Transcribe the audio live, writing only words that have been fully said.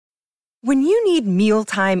When you need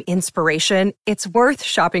mealtime inspiration, it's worth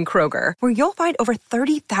shopping Kroger, where you'll find over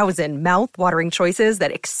 30,000 mouth-watering choices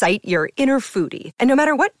that excite your inner foodie. And no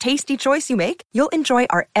matter what tasty choice you make, you'll enjoy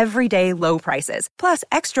our everyday low prices, plus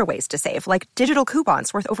extra ways to save, like digital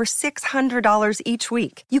coupons worth over $600 each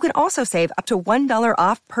week. You can also save up to $1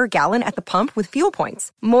 off per gallon at the pump with fuel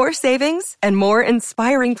points. More savings and more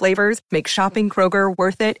inspiring flavors make shopping Kroger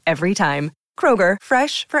worth it every time. Kroger,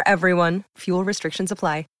 fresh for everyone. Fuel restrictions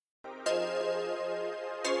apply.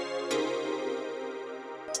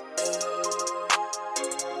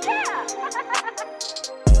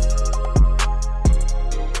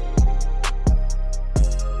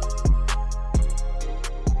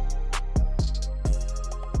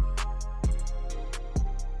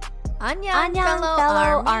 Annyeong, fellow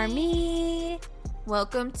fellow army.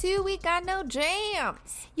 Welcome to We Got No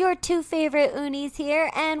Jams. Your two favorite unis here,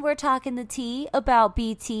 and we're talking the tea about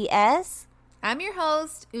BTS. I'm your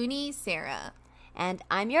host, Uni Sarah. And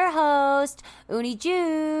I'm your host, Uni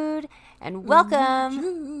Jude. And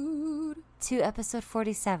welcome to episode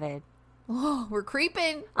 47. Oh, we're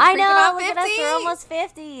creeping. I know, on look 50. at us, we're almost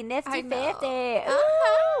 50. Nifty 50.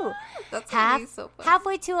 Ooh. That's gonna be so fun.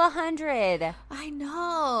 Halfway to 100. I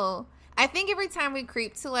know. I think every time we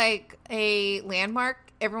creep to like a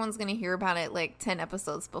landmark, everyone's going to hear about it like 10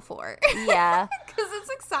 episodes before. Yeah. Because it's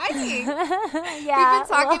exciting. Yeah. We've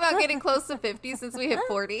been talking about getting close to 50 since we hit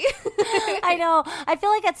 40. I know. I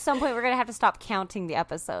feel like at some point we're going to have to stop counting the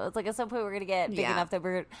episodes. Like at some point we're going to get big enough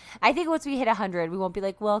that I think once we hit 100, we won't be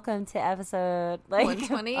like, welcome to episode like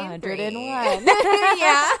 101.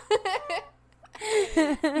 Yeah.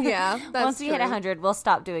 Yeah, that's once we true. hit 100, we'll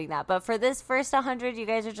stop doing that. But for this first 100, you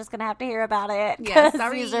guys are just gonna have to hear about it. Yeah,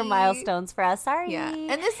 sorry. These are milestones for us. Sorry. Yeah, and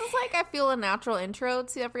this is like I feel a natural intro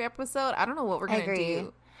to every episode. I don't know what we're gonna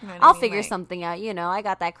do. You know what I'll I mean? figure something out. You know, I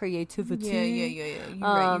got that creativity. Yeah.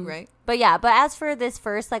 You're right. But yeah, but as for this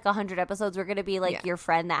first like 100 episodes, we're gonna be like your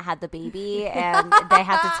friend that had the baby, and they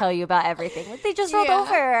have to tell you about everything. Like they just rolled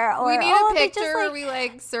over, or we need a picture where we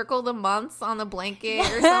like circle the months on the blanket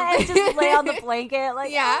or something, and just lay on the blanket.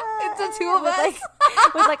 Like it's the two of us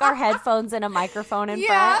with like our headphones and a microphone in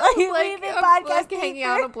front, like we've been podcasting like hanging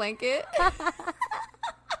out on a blanket.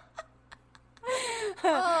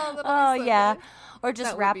 Oh yeah. Good. Or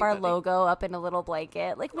just wrap our logo up in a little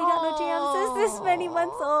blanket. Like, we got no jams. This many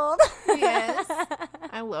months old. Yes.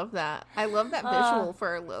 I love that. I love that visual for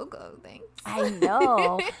our logo. Thanks. I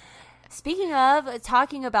know. Speaking of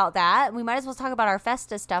talking about that, we might as well talk about our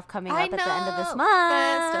Festa stuff coming up at the end of this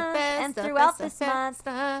month. Festa, and throughout this month.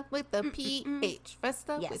 Festa with the PH.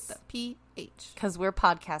 Festa with the PH. Because we're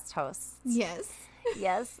podcast hosts. Yes.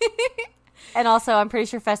 Yes. And also, I'm pretty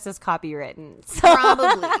sure Festa's copywritten. So.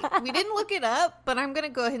 Probably. We didn't look it up, but I'm going to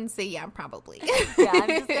go ahead and say, yeah, probably. Yeah, I'm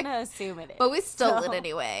just going to assume it is. But we stole it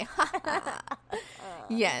anyway.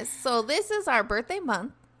 Yes. So this is our birthday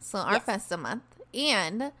month. So our Festa month.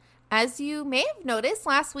 And as you may have noticed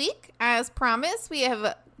last week, as promised, we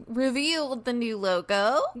have revealed the new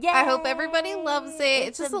logo. Yay! I hope everybody loves it.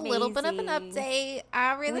 It's just amazing. a little bit of an update.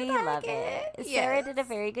 I really love it. Yes. Sarah did a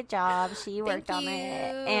very good job. She worked on it,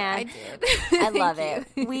 and I did. I love it.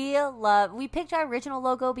 We picked our original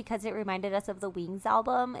logo because it reminded us of the Wings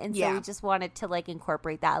album, and so we just wanted to like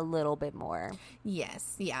incorporate that a little bit more.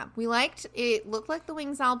 Yes, yeah. We liked it. Looked like the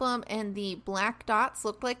Wings album, and the black dots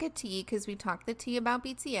looked like a T because we talked the T about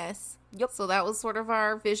BTS. Yep. So that was sort of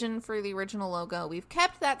our vision for the original logo. We've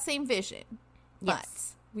kept that same vision, but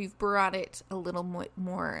we've brought it a little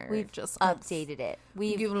more. We've just updated it.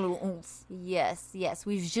 We've given a little oomph. Yes.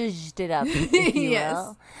 We've zhuzhed it up, if you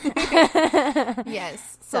will.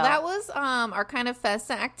 Yes. So that was our kind of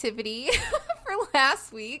Festa activity for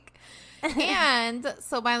last week. And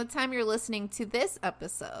so by the time you're listening to this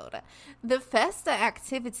episode, the Festa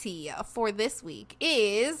activity for this week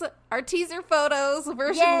is our teaser photos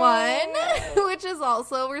version 1, which is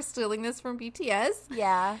also, we're stealing this from BTS.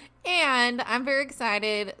 Yeah. And I'm very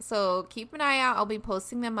excited. So keep an eye out. I'll be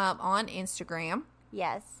posting them up on Instagram.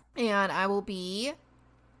 Yes. And I will be,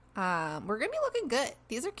 we're going to be looking good.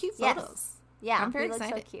 These are cute photos. Yes. Yeah, I'm very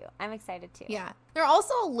excited. excited. So cute. I'm excited too. Yeah, they're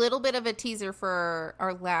also a little bit of a teaser for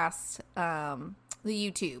our last, the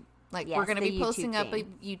YouTube. Like we're going to be posting up a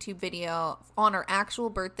YouTube video on our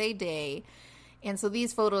actual birthday day, and so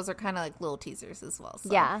these photos are kind of like little teasers as well.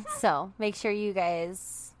 So. Yeah, so make sure you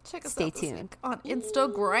guys stay tuned on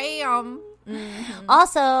Instagram. Mm-hmm.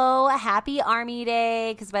 Also, happy Army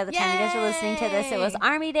Day, because by the time you guys are listening to this, it was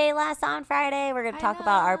Army Day on Friday. We're going to talk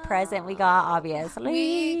about our present we got, obviously.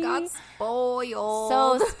 We got spoiled.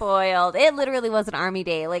 So spoiled. It literally was an Army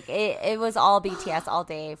Day. Like, it was all BTS all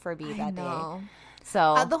day for me that day.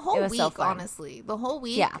 So the whole week, so honestly, the whole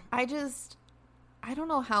week. Yeah. I don't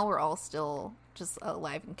know how we're all still just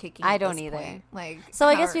alive and kicking. I don't either. Point. Like, so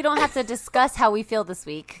I guess we don't have to discuss how we feel this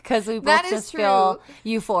week because we both just feel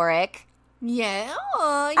euphoric. Yeah.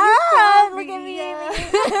 Look at me.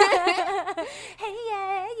 Hey,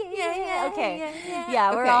 yeah. Okay.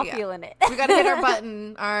 Yeah, we're all feeling it. We got to hit our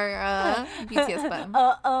button, our BTS button.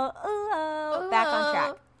 Back on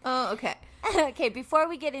track. Oh, okay. Okay, before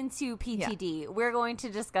we get into PTD, we're going to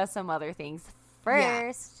discuss some other things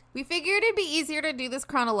first. We figured it'd be easier to do this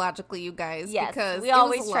chronologically, you guys. Yes, because we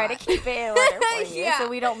always try to keep it in order for you so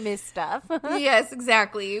we don't miss stuff. Yes,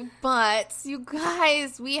 exactly. But you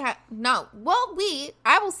guys, I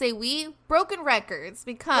will say broken records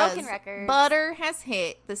because Butter has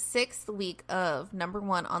hit the 6th week of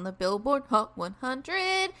 #1 on the Billboard Hot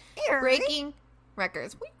 100, breaking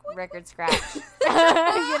records. Record scratch.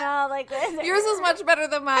 You know, like yours was much better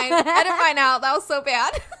than mine. Edit mine out. That was so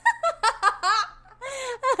bad.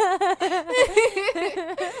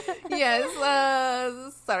 Yes,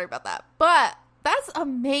 sorry about that, but that's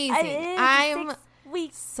amazing. I'm 6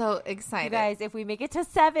 weeks. So excited, you guys. If we make it to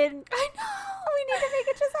 7, I know we need to make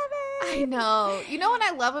it to 7. I know. You know what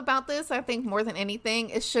I love about this? I think more than anything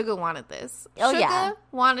is Suga wanted this. Oh, Suga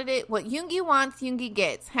wanted it. What Yoongi wants, Yoongi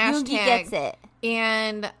gets. Hashtag. Yoongi gets it.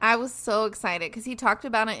 And I was so excited because he talked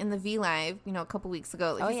about it in the V Live, a couple weeks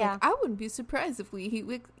ago. He's like, I wouldn't be surprised if we hit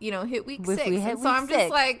week 6. So I'm just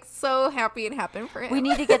like so happy it happened for him. We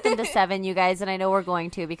need to get them to 7, you guys, and I know we're going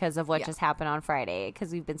to because of what just happened on Friday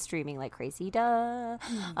because we've been streaming like crazy. But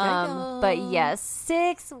yes,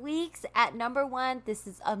 6 weeks at #1. This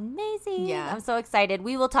is amazing. Yeah, I'm so excited.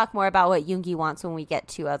 We will talk more about what Yoongi wants when we get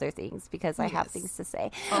to other things because I have things to say.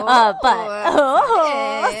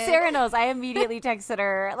 Sarah knows. I immediately texted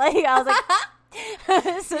her. Like I was like,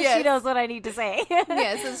 so she knows what I need to say.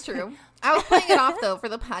 Yes, it's true. I was playing it off though for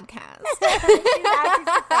the podcast. She's acting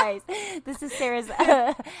surprised. This is Sarah's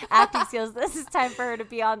acting skills. This is time for her to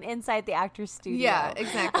be on inside the actor's studio. Yeah,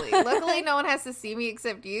 exactly. Luckily, no one has to see me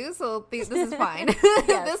except you, so this is fine.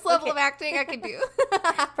 Yes, this level of acting I can do.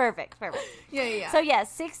 Perfect. Yeah. So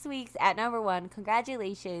yes, 6 weeks at #1.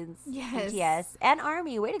 Congratulations, BTS and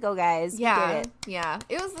ARMY. Way to go, guys! Yeah, you did it. Yeah.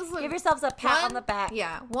 It was this. Give yourselves a pat on the back.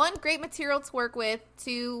 Yeah. 1, great material to work with.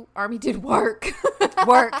 2, ARMY did work.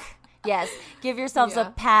 Yes, give yourselves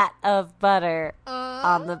a pat of butter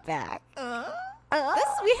on the back. We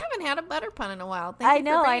haven't had a butter pun in a while. I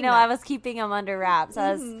know. I was keeping them under wraps.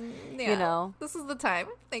 I was, this is the time.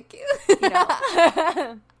 Thank you.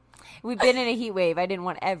 We've been in a heat wave. I didn't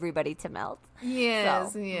want everybody to melt.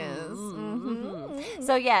 Yes, so. Yes. Mm-hmm.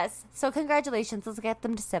 So yes. So congratulations. Let's get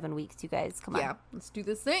them to 7 weeks, you guys. Come on. Yeah. Let's do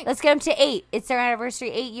this thing. Let's get them to 8. It's their anniversary,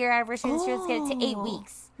 8-year anniversary. So let's get it to 8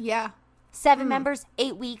 weeks. Yeah. 7 members,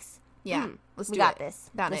 8 weeks. Yeah. Let's do it. We got this.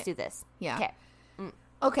 Let's do this. Yeah. Okay.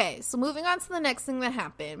 Okay, so moving on to the next thing that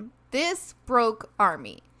happened. This broke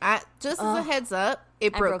ARMY. Just as a heads up,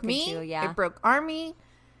 it broke me. Too, it broke ARMY.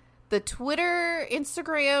 The Twitter,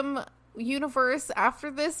 Instagram universe after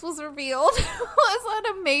this was revealed was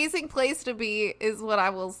an amazing place to be, is what I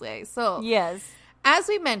will say. So, yes, as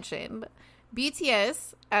we mentioned,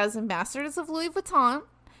 BTS, as ambassadors of Louis Vuitton,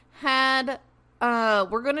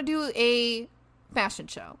 we're going to do a fashion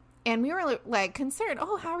show. And we were like concerned,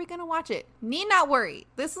 how are we going to watch it? Need not worry.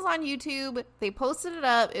 This is on YouTube. They posted it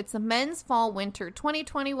up. It's a men's fall winter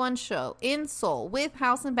 2021 show in Seoul with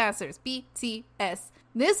house ambassadors BTS.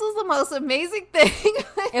 This was the most amazing thing.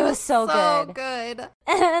 It was so good.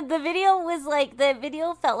 The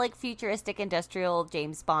video felt like futuristic industrial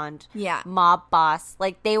James Bond. Yeah. Mob boss.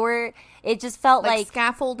 It just felt like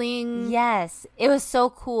scaffolding. Yes. It was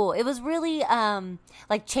so cool. It was really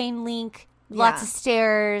like chain link. Lots of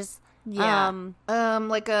stairs. Yeah.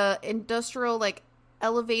 Like a industrial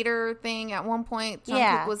elevator thing at one point.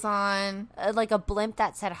 Jungkook was on. Like a blimp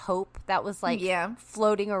that said Hope that was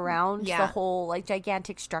floating around the whole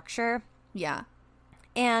gigantic structure. Yeah.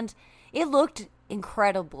 And it looked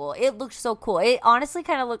incredible. It looked so cool. It honestly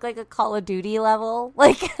kind of looked like a Call of Duty level.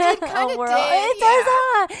 It kind of did. It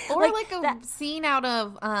does. Or a scene out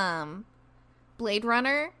of Blade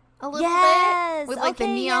Runner. A little bit with the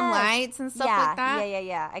neon lights and stuff like that.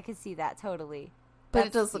 Yeah. I could see that totally. But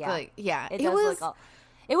it does look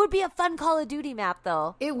it would be a fun Call of Duty map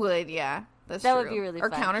though. It would, yeah. That would be really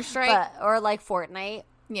fun. Or Counter-Strike. Or Fortnite.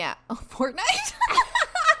 Yeah. Oh, Fortnite?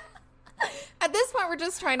 At this this point, we're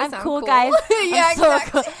just trying to sound cool, guys. Yeah,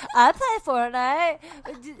 exactly. Cool. I play Fortnite.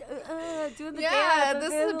 Doing the dance.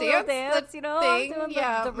 This is a dance, you know? Thing. Doing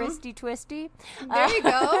the wristy twisty. There you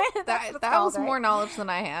go. That was right? more knowledge than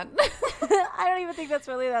I had. I don't even think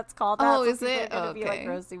that's called that. Oh, is it? Gonna be like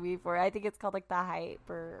roasting me for it. I think it's called like the hype,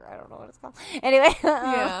 or I don't know what it's called. Anyway,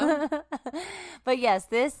 yeah. But yes,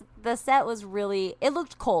 the set was really. It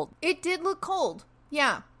looked cold. It did look cold.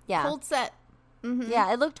 Yeah. Cold set. Mm-hmm.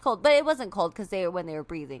 Yeah, it looked cold, but it wasn't cold because when they were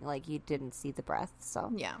breathing, like you didn't see the breath.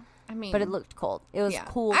 So yeah, I mean, but it looked cold. It was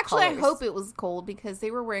cool. Actually, colors. I hope it was cold because they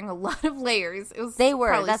were wearing a lot of layers. It was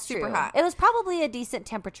That's super true. hot. It was probably a decent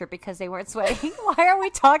temperature because they weren't sweating. Why are we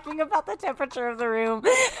talking about the temperature of the room?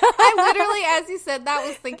 I literally, as you said that,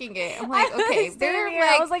 was thinking it. I'm like, okay, they're like,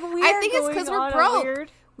 I was like, I think it's because we're broke.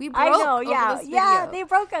 We broke. I know, yeah, they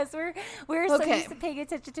broke us. We're so Okay. used to paying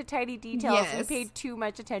attention to tiny details. Yes. We paid too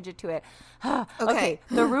much attention to it. Okay.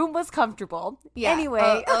 The room was comfortable. Yeah.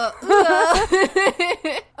 Anyway.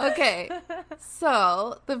 Okay.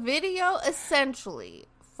 So the video essentially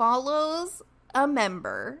follows a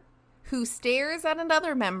member who stares at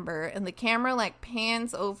another member, and the camera like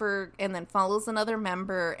pans over and then follows another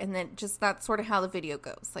member, and then just that's sort of how the video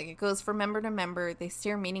goes. Like it goes from member to member. They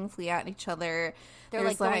stare meaningfully at each other. They're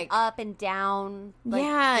like going up and down.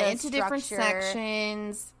 Like, into different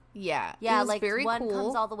sections. Yeah. Yeah, it was like very one cool.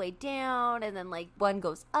 comes all the way down, and then like one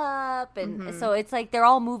goes up, and so it's like they're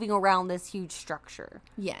all moving around this huge structure.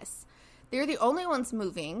 Yes. They're the only ones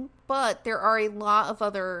moving, but there are a lot of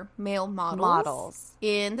other male models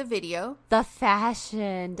in the video. The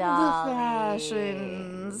fashion dolly. The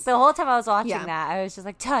fashions. The whole time I was watching that, I was just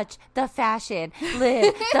like, touch the fashion,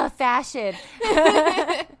 live the fashion.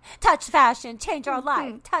 Touch fashion, change our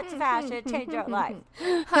life. Touch fashion, change our life.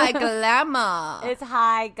 High glamour. It's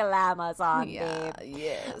high glamour on, yeah, babe.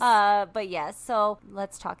 yes. But yes, so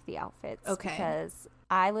let's talk the outfits. Okay. Because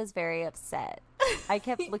I was very upset. I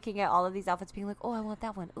kept looking at all of these outfits being like, oh, I want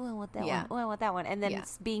that one. Oh, I want that one. Oh, I want that one. And then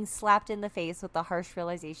being slapped in the face with the harsh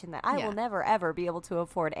realization that I will never, ever be able to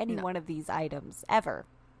afford any one of these items. Ever.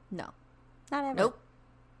 No. Not ever.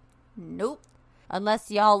 Nope. Unless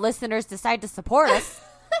y'all listeners decide to support us.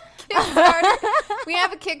 Kickstarter. We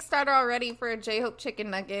have a Kickstarter already for a J-Hope chicken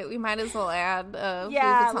nugget. We might as well add a Louis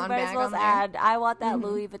Vuitton we might bag as well on there. add. I want that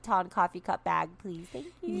Louis Vuitton coffee cup bag, please. Thank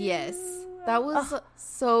you. Yes. That was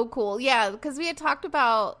so cool. Yeah, because we had talked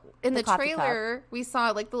about in the trailer, we saw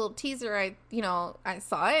like the little teaser. I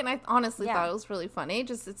saw it, and I honestly thought it was really funny.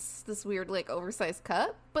 Just it's this weird like oversized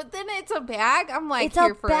cup, but then it's a bag. I'm like, it's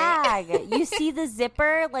here a for bag. it. You see the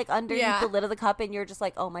zipper like underneath the lid of the cup, and you're just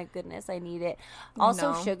like, oh my goodness, I need it.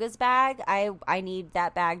 Also, Suga's bag. I need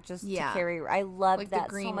that bag just to carry. I love like that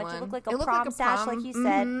so much. One. It looked like a prom sash, like you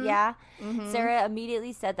said. Yeah. Sarah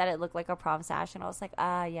immediately said that it looked like a prom sash, and I was like,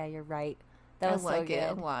 yeah, you're right. That was so good.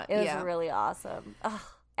 It a lot. It was really awesome. Ugh.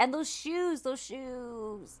 And those shoes.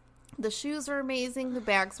 The shoes are amazing. The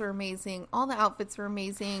bags are amazing. All the outfits are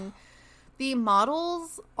amazing. The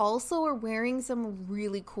models also are wearing some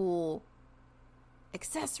really cool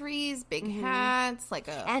accessories, big hats, like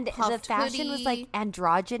a and puffed the fashion hoodie. was like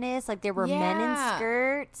androgynous. Like there were men in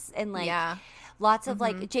skirts and like lots of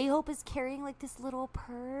like J-Hope is carrying like this little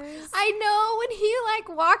purse. I know, when he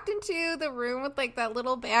like walked into the room with like that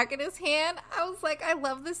little bag in his hand, I was like, I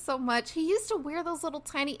love this so much. He used to wear those little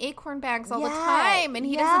tiny acorn bags all the time, and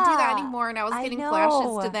he doesn't do that anymore. And I was getting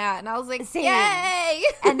flashes to that, and I was like, yay!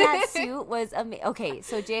 And that suit was amazing. Okay,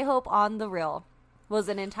 so J-Hope on the reel was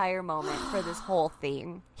an entire moment for this whole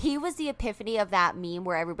thing. He was the epiphany of that meme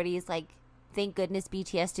where everybody is like, thank goodness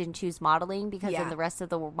BTS didn't choose modeling because then the rest of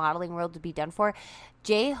the modeling world would be done for.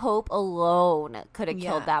 J-Hope alone could have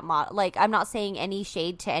killed that model. Like, I'm not saying any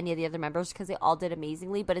shade to any of the other members because they all did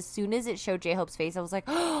amazingly, but as soon as it showed J-Hope's face, I was like,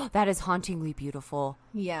 oh, that is hauntingly beautiful.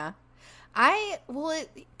 Yeah.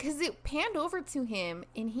 Because it panned over to him,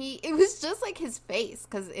 and it was just like his face,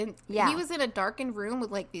 because he was in a darkened room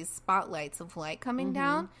with like these spotlights of light coming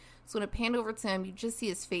down. So when it panned over to him, you just see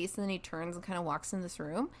his face, and then he turns and kind of walks in this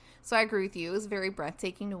room. So I agree with you. It was very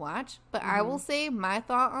breathtaking to watch. But I will say my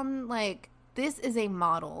thought on, like, this is a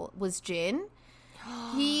model was Jin.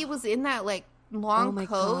 He was in that, like, long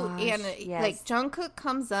coat. And, like, Jungkook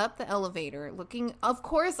comes up the elevator looking. Of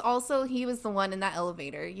course, also, he was the one in that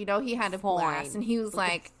elevator. You know, he had a blast. And he was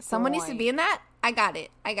like, someone needs to be in that. I got it.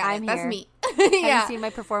 I'm That's here. me. Have you seen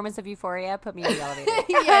my performance of Euphoria? Put me in the elevator.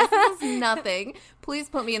 Yes, this is nothing. Please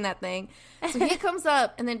put me in that thing. So he comes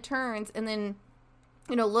up and then turns and then,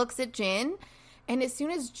 looks at Jin. And as soon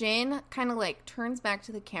as Jin kind of like turns back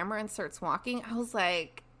to the camera and starts walking, I was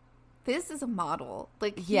like, this is a model.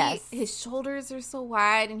 Like, his shoulders are so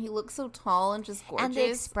wide, and he looks so tall and just gorgeous. And the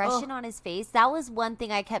expression on his face, that was one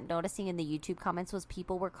thing I kept noticing in the YouTube comments was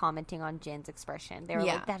people were commenting on Jin's expression. They were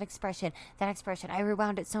like, that expression. I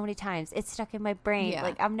rewound it so many times. It's stuck in my brain. Yeah.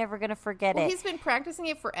 Like, I'm never going to forget it. He's been practicing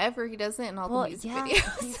it forever. He does it in all the music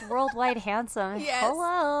videos. He's worldwide handsome. Yes.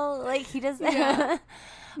 Hello. Like, he does Yeah.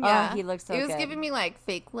 Yeah. Oh, he looks so good. It was giving me, like,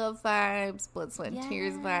 Fake Love vibes, Blood, Sweat, and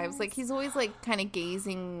Tears vibes. Like, he's always, like, kind of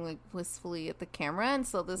gazing, like, wistfully at the camera, and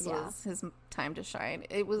so this was his time to shine.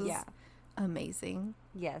 It was amazing.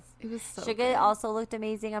 Yes. It was so Suga good. also looked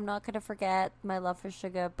amazing. I'm not going to forget my love for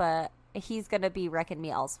Suga, but he's going to be wrecking me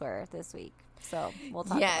elsewhere this week. So, we'll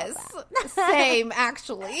talk about that. Same,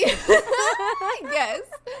 actually. Yes.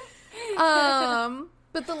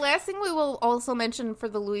 But the last thing we will also mention for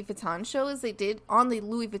the Louis Vuitton show is they did on the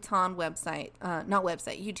Louis Vuitton website,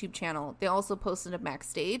 YouTube channel, they also posted a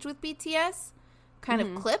backstage with BTS kind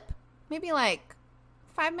of clip, maybe like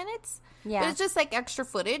 5 minutes. Yeah. But it's just like extra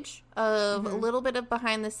footage of a little bit of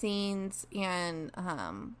behind the scenes, and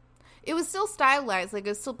it was still stylized. Like, it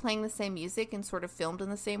was still playing the same music and sort of filmed in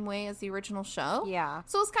the same way as the original show. Yeah.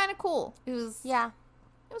 So it was kind of cool. It was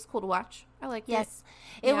cool to watch. I liked it. Yes.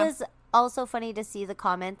 It was also funny to see the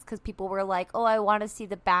comments because people were like, oh, I want to see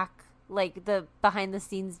the back, like the behind the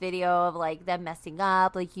scenes video of like them messing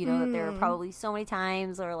up. Like, you know, that there were probably so many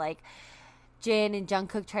times, or like Jin and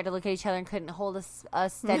Jungkook tried to look at each other and couldn't hold a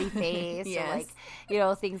steady face, or like, you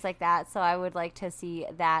know, things like that. So I would like to see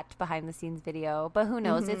that behind the scenes video. But who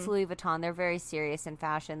knows? It's Louis Vuitton. They're very serious in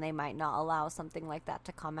fashion. They might not allow something like that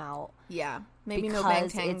to come out. Yeah. Maybe no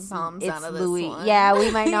Bangtan bombs out of Louis. This one. Yeah,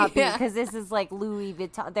 we might not be, because this is like Louis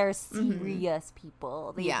Vuitton. They're serious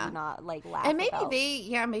people. They do not like laugh. And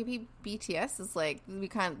maybe maybe BTS is like,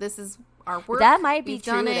 this is our work. That might be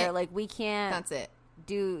true. They're like, we can't. That's it.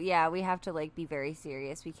 We have to like be very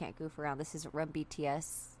serious. We can't goof around. This isn't run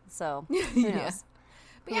BTS, so who knows?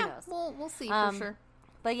 But who knows? We'll see for sure.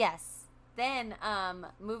 But yes, then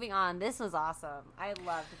moving on. This was awesome. I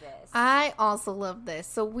loved this. I also loved this.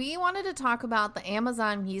 So we wanted to talk about the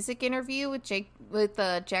Amazon Music interview with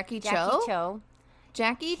Jackie Cho.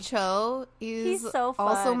 Jackie Cho is so fun.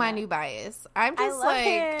 Also my new bias. I'm just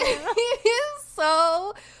like he is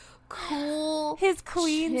so cool. His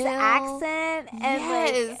Queen's accent, and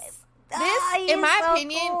this, in my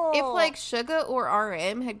opinion, cool. If like Suga or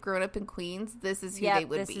RM had grown up in Queens, this is who they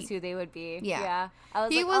would be. This is who they would be. Yeah.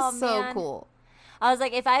 He was so cool. I was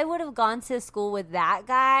like, if I would have gone to school with that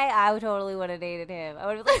guy, I totally would have dated him. I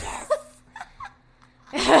would have been like,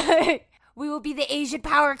 yes. We will be the Asian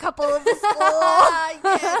power couple of the school.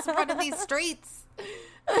 Yes, running these streets.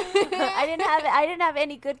 I didn't have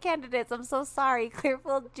any good candidates. I'm so sorry.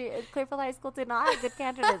 Clearfield High School did not have good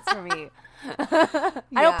candidates for me. I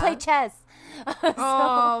don't play chess.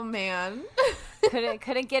 Oh man.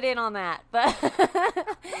 couldn't get in on that. But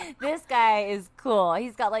this guy is cool.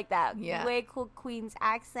 He's got like that way cool Queen's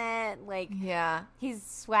accent. Like, he's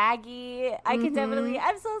swaggy. I can definitely.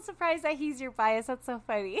 I'm so surprised that he's your bias. That's so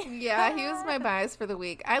funny. Yeah, he was my bias for the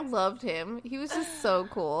week. I loved him. He was just so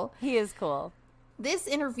cool. He is cool. This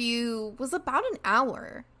interview was about an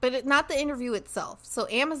hour, but not the interview itself. So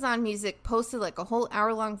Amazon Music posted like a whole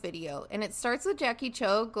hour-long video, and it starts with Jackie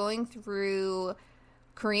Cho going through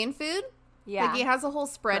Korean food. Yeah. Like, he has a whole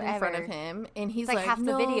spread in front of him, and he's like half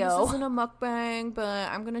no, the video. This isn't a mukbang,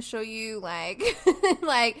 but I'm going to show you, like,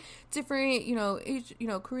 like, different,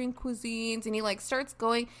 Korean cuisines, and he, like, starts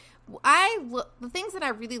going. The things that I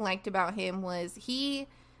really liked about him was he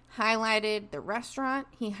highlighted the restaurant,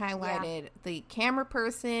 he highlighted the camera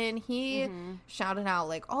person, he shouted out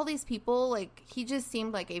like all these people. Like, he just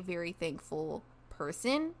seemed like a very thankful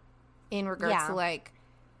person in regards to like,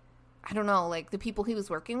 I don't know, like the people he was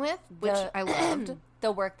working with, which I loved.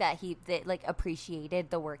 The work that like appreciated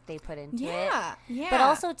the work they put into it. Yeah. But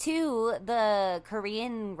also too, the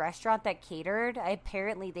Korean restaurant that catered,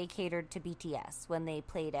 apparently they catered to BTS when they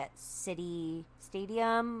played at City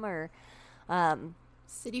Stadium or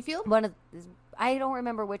City Field? I don't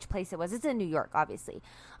remember which place it was. It's in New York, obviously.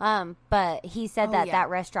 But he said that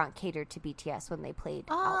restaurant catered to BTS when they played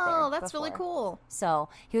out there. Oh, that's really cool. So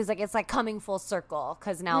he was like, it's like coming full circle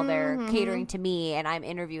because now they're catering to me and I'm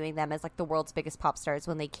interviewing them as like the world's biggest pop stars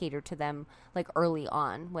when they catered to them like early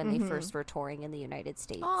on when they first were touring in the United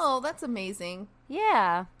States. Oh, that's amazing.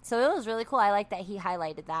 Yeah. So it was really cool. I like that he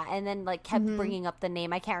highlighted that and then like kept bringing up the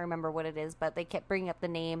name. I can't remember what it is, but they kept bringing up the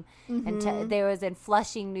name. And there was in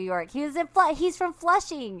Flushing, New York. He's from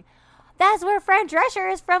Flushing. That's where Fran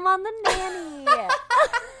Drescher is from on The Nanny.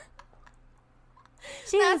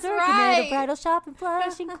 She was working at a bridal shop in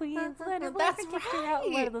Flushing, Queens. That's right.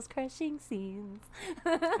 Out one of those crushing scenes.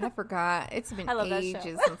 I forgot. It's been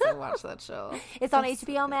ages since I watched that show. It's on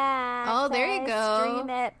HBO Max. Oh, there you go. Stream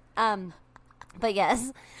it. But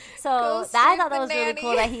yes. So I thought that was really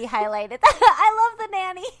cool that he highlighted that. I love the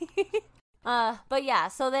nanny. But yeah,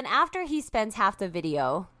 so then after he spends half the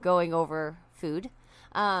video going over food,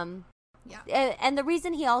 yeah. And the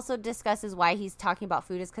reason he also discusses why he's talking about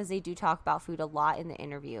food is because they do talk about food a lot in the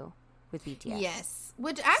interview with BTS. Yes.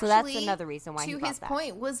 Which actually, so that's another reason why he brought that. To his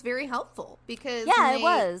point, was very helpful because it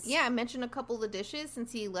was. Yeah, I mentioned a couple of the dishes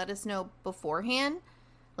since he let us know beforehand.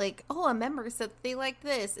 Like, oh, a member said they like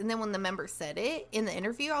this. And then when the member said it in the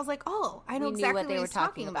interview, I was like, oh, I know exactly what they were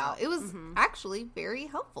talking about. It was actually very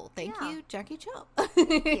helpful. Thank you, Jackie Cho.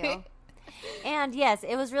 Thank you. And yes,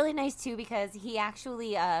 it was really nice too because he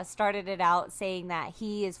actually started it out saying that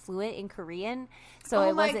he is fluent in Korean, so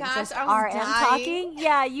it wasn't just RM talking.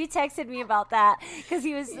 Yeah, you texted me about that because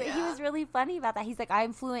he was really funny about that. He's like,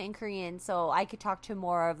 I'm fluent in Korean, so I could talk to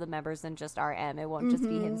more of the members than just RM. It won't just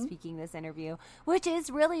be him speaking this interview, which is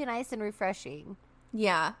really nice and refreshing.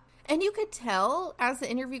 Yeah. And you could tell as the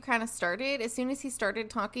interview kind of started, as soon as he started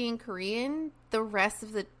talking in Korean, the rest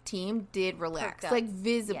of the team did relax, like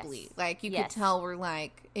visibly. Yes. Like you could tell we're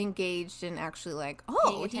like engaged and actually like,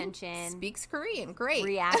 oh, he speaks Korean. Great.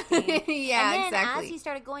 Reacting. Yeah, and then exactly. as he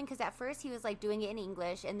started going, because at first he was like doing it in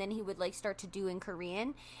English and then he would like start to do in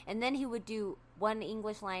Korean and then he would do one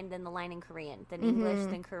English line, then the line in Korean, then English,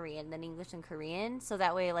 then Korean, then English and Korean. So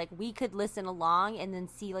that way, like, we could listen along and then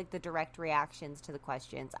see, like, the direct reactions to the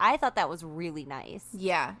questions. I thought that was really nice.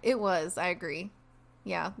 Yeah, it was. I agree.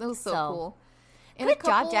 Yeah, that was so cool. And good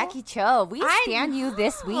job, Jackie Cho. We stand you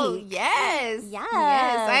this week. Yes. Yes.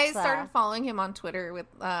 I started following him on Twitter with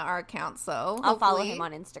our account, so I'll follow him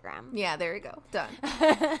on Instagram. Yeah, there you go. Done.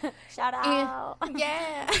 Shout out. And,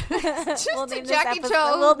 yeah. Just we'll to Jackie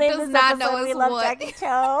Cho does not know us what. Jackie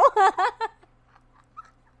Cho.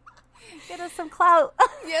 Get us some clout.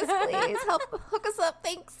 Yes, please. Hook us up.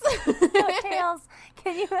 Thanks. Coattails.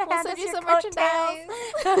 Can you hand us your some merchandise?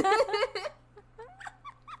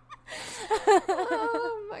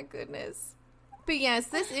 Oh my goodness. But yes,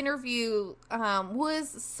 this interview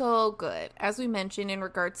was so good, as we mentioned, in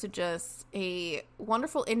regards to just a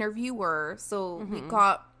wonderful interviewer. So we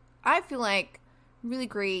got, I feel like, really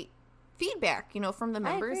great feedback, from the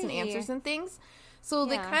members and answers and things. So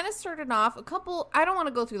they kind of started off a couple. I don't want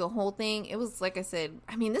to go through the whole thing. It was, like I said,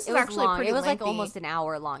 I mean, this was actually long. Pretty It was lengthy. like almost an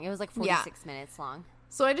hour long. It was like 46 minutes long.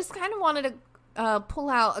 So I just kind of wanted to pull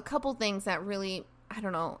out a couple things that really, I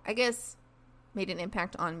don't know, I guess made an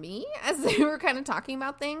impact on me as they were kind of talking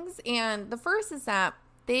about things. And the first is that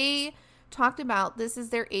they talked about this is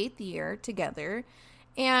their 8th year together.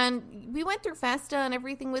 And we went through Festa and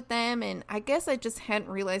everything with them. And I guess I just hadn't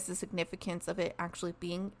realized the significance of it actually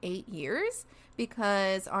being 8 years,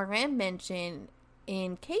 because RM mentioned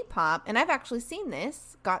in K-pop, and I've actually seen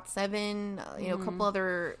this, GOT7, a couple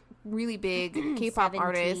other really big K-pop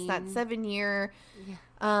artists, that 7-year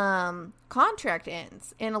contract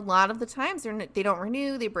ends, and a lot of the times they don't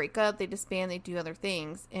renew, they break up, they disband, they do other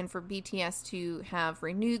things. And for BTS to have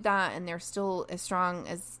renewed that and they're still as strong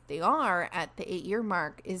as they are at the 8-year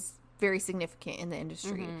mark is very significant in the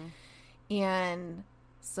industry. And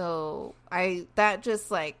so I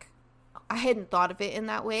hadn't thought of it in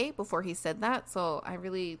that way before he said that, so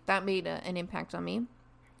that made an impact on me.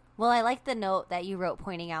 Well, I like the note that you wrote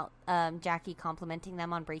pointing out Jackie complimenting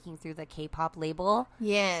them on breaking through the K-pop label.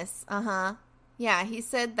 Yes. Yeah, he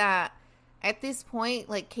said that at this point,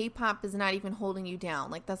 like, K-pop is not even holding you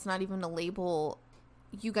down. Like, that's not even a label.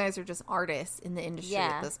 You guys are just artists in the industry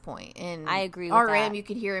at this point. And I agree with that. RM, you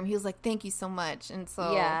could hear him. He was like, thank you so much. And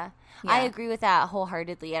so... Yeah. I agree with that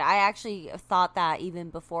wholeheartedly. And I actually thought that even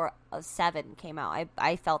before 7 came out.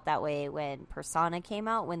 I felt that way when Persona came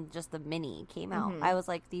out, when just the mini came out. I was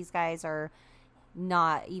like, these guys are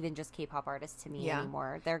not even just K-pop artists to me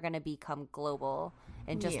anymore. They're going to become global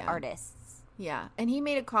and just artists. Yeah. And he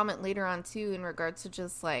made a comment later on, too, in regards to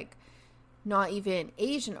just, like, not even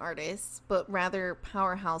Asian artists, but rather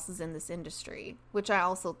powerhouses in this industry, which I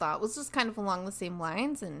also thought was just kind of along the same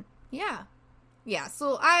lines. And yeah,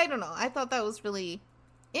 so I don't know. I thought that was really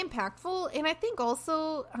impactful. And I think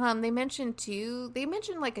also they mentioned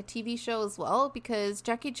like a TV show as well, because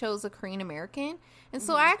Jackie Cho is a Korean American. And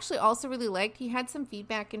so I actually also really liked, he had some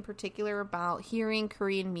feedback in particular about hearing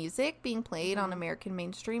Korean music being played on American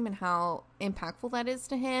mainstream and how impactful that is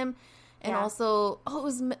to him. And also, it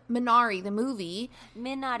was Minari, the movie.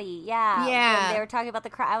 Minari, yeah. Yeah. When they were talking about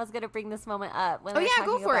the cry. I was going to bring this moment up. When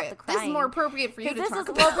go for it. This is more appropriate for you to talk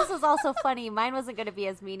about. Well, this was also funny. Mine wasn't going to be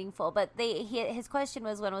as meaningful, but his question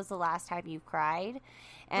was, when was the last time you cried?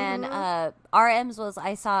 And RM's was,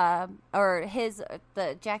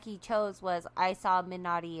 Jackie Cho's was, I saw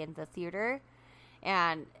Minari in the theater.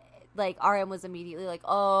 And like RM was immediately like,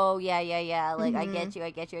 oh yeah, like I get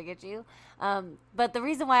you. But the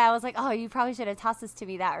reason why I was like, oh, you probably should have tossed this to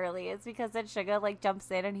me that early is because then Suga like jumps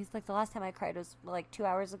in and he's like, the last time I cried was like 2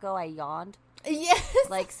 hours ago. I yawned. Yes.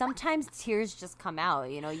 Like sometimes tears just come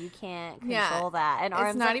out, you can't control that. And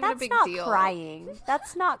RM's not like, even that's a big not deal. crying.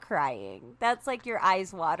 That's not crying. That's like your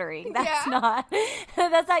eyes watering. That's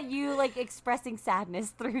not you like expressing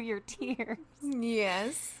sadness through your tears.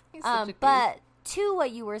 Yes. But to what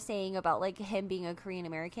you were saying about like him being a Korean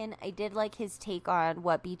American, I did like his take on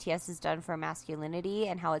what BTS has done for masculinity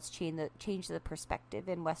and how it's changed the perspective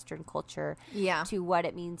in Western culture to what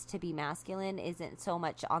it means to be masculine isn't so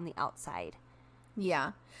much on the outside.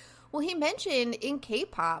 Yeah. Well, he mentioned in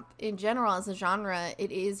K-pop in general as a genre,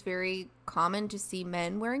 it is very common to see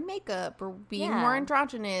men wearing makeup or being more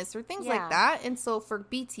androgynous or things like that. And so for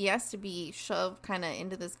BTS to be shoved kind of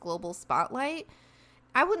into this global spotlight,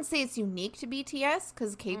 I wouldn't say it's unique to BTS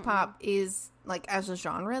because K-pop is, like, as a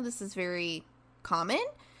genre, this is very common.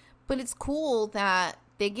 But it's cool that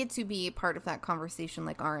they get to be a part of that conversation,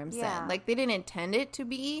 like RM said. Like, they didn't intend it to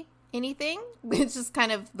be anything. It's just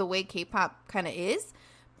kind of the way K-pop kind of is.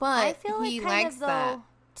 But I feel he like kind likes of, though, that.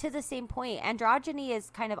 To the same point, androgyny is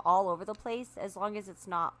kind of all over the place as long as it's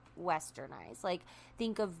not westernized. Like,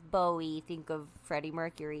 think of Bowie, think of Freddie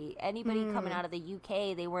Mercury. Anybody coming out of the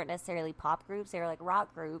UK, they weren't necessarily pop groups. They were like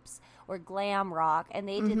rock groups or glam rock, and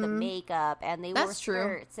they did the makeup, and they wore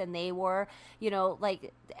skirts, and they wore,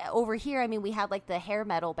 like, over here, I mean, we had, like, the hair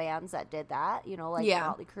metal bands that did that, like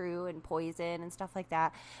Motley Crue and Poison and stuff like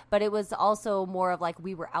that. But it was also more of, like,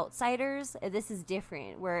 we were outsiders. This is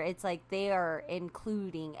different, where it's, like, they are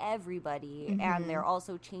including everybody, and they're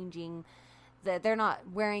also changing that they're not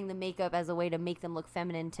wearing the makeup as a way to make them look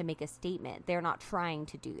feminine to make a statement. They're not trying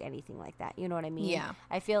to do anything like that. You know what I mean? Yeah.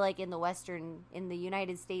 I feel like in the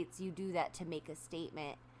United States, you do that to make a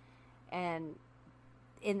statement, and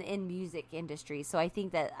in music industry. So I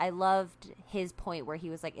think that I loved his point where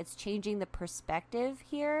he was like, it's changing the perspective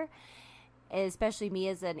here, especially me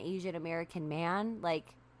as an Asian American man. Like,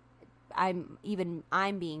 I'm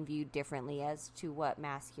being viewed differently as to what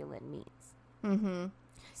masculine means. Mm-hmm.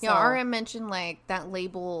 Yeah, RM mentioned, like, that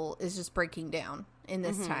label is just breaking down in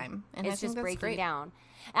this time. And it's just breaking down.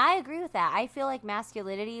 And I agree with that. I feel like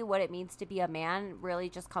masculinity, what it means to be a man, really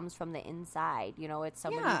just comes from the inside. It's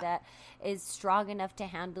somebody that is strong enough to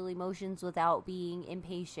handle emotions without being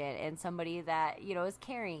impatient, and somebody that, is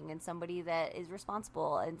caring, and somebody that is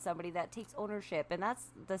responsible, and somebody that takes ownership. And that's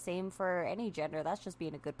the same for any gender. That's just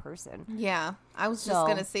being a good person. Yeah. I was just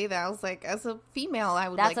going to say that. I was like, as a female, I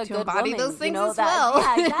would like to embody those things as that, well.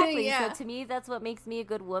 Yeah, exactly. So to me, that's what makes me a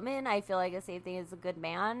good woman. I feel like the same thing as a good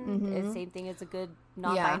man. The same thing as a good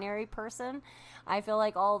non-binary person. I feel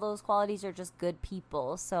like all those qualities are just good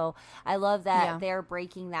people. So I love that they're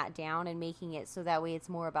breaking that down and making it so that way it's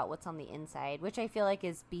more about what's on the inside, which I feel like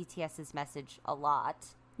is BTS's message a lot.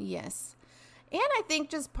 Yes. And I think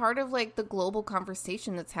just part of, like, the global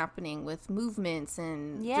conversation that's happening with movements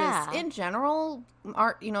and just in general,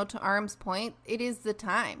 to RM's point, it is the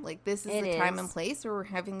time. Like, this is the time and place where we're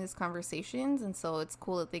having these conversations. And so it's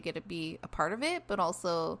cool that they get to be a part of it, but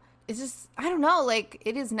also it's just, I don't know, like,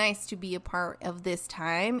 it is nice to be a part of this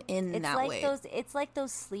time in that like way. It's like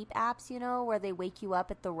those sleep apps, where they wake you up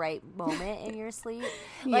at the right moment in your sleep.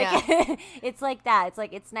 Like, it's like that. It's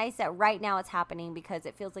like, it's nice that right now it's happening because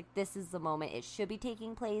it feels like this is the moment it should be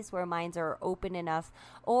taking place, where minds are open enough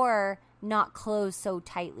or not closed so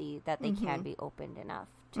tightly that they can be opened enough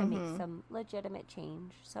to make some legitimate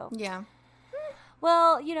change. So yeah.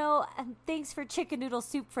 Well, thanks for chicken noodle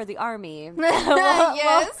soup for the army.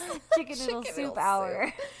 Yes. Chicken noodle soup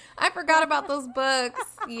hour. I forgot about those books.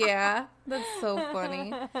 Yeah. That's so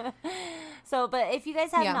funny. So, but if you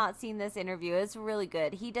guys have not seen this interview, it's really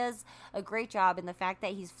good. He does a great job, and the fact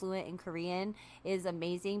that he's fluent in Korean is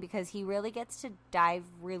amazing because he really gets to dive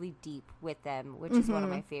really deep with them, which is one of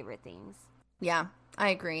my favorite things. Yeah, I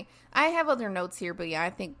agree. I have other notes here, but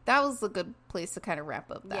I think that was a good place to kind of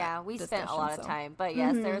wrap up that. Yeah, we spent a lot of time, but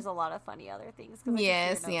yes, there's a lot of funny other things.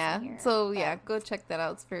 Yes, So go check that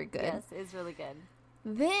out. It's very good. Yes, it's really good.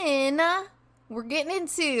 Then we're getting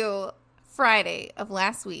into Friday of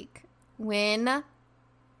last week when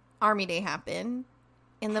Army Day happened.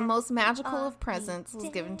 and the most magical of presents was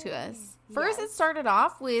given to us. First, it started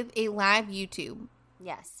off with a live YouTube.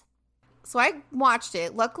 Yes. So I watched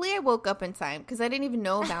it. Luckily, I woke up in time because I didn't even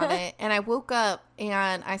know about it. And I woke up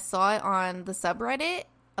and I saw it on the subreddit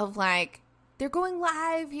of like, they're going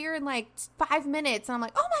live here in like 5 minutes. And I'm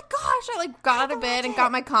like, oh my gosh. I like got out of bed and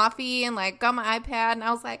got my coffee and like got my iPad. And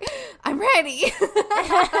I was like, I'm ready.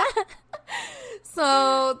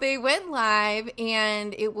 So they went live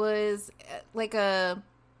and it was like a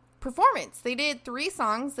performance. They did 3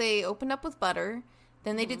 songs. They opened up with Butter.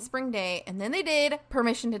 Then they did Spring Day, and then they did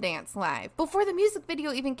Permission to Dance live. Before the music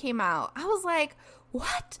video even came out, I was like,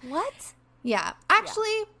 what? What? Yeah.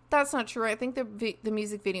 Actually, that's not true. I think the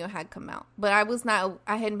music video had come out, but I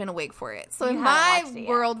hadn't been awake for it. So in my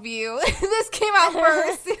worldview, this came out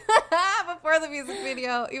first before the music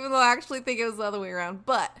video, even though I actually think it was the other way around.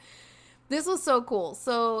 But this was so cool.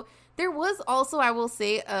 So there was also, I will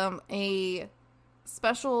say, a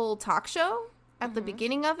special talk show at the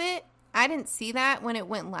beginning of it. I didn't see that when it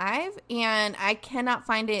went live, and I cannot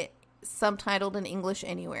find it subtitled in English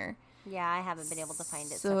anywhere. Yeah, I haven't been able to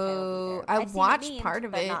find it subtitled So I watched part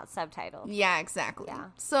of it. But not subtitled. Yeah, exactly. Yeah.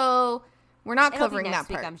 So we're not covering that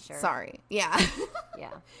part. I'm sure. Sorry. Yeah.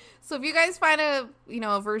 Yeah. So if you guys find a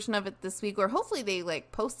version of it this week, or hopefully they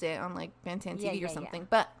like post it on like Bantan TV or something.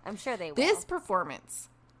 But I'm sure they will. This performance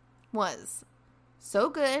was so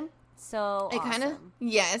good. So it awesome.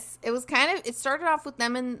 It started off with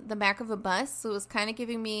them in the back of a bus, so it was kind of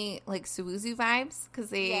giving me like Suzu vibes because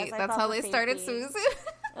that's how they started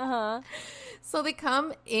Suzu. So they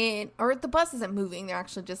come in, or the bus isn't moving, they're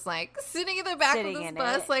actually just like sitting in the back of this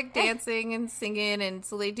bus like dancing and singing, and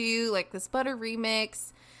so they do like this Butter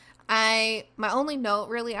remix. My only note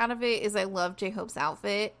really out of it is I love J-Hope's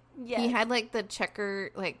outfit. He had like the checker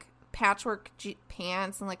like patchwork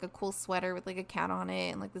pants and like a cool sweater with like a cat on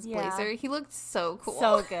it and like this blazer. He looked so cool.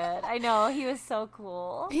 So good. I know. He was so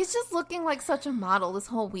cool. He's just looking like such a model this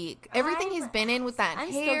whole week. Everything he's been in with that hair.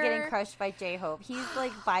 I'm still getting crushed by J-Hope. He's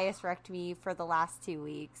like bias wrecked me for the last 2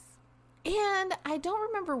 weeks. And I don't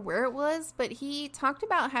remember where it was, but he talked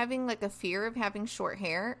about having like a fear of having short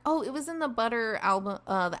hair. Oh, it was in the Butter album,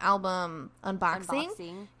 the album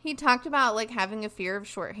unboxing. He talked about like having a fear of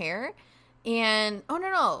short hair. And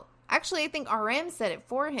no. Actually, I think RM said it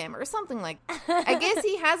for him or something like that. I guess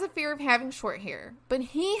he has a fear of having short hair. But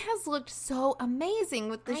he has looked so amazing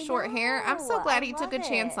with the short hair. I'm so glad he took a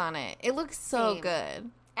chance on it. It looks so good.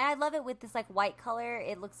 And I love it with this like white color.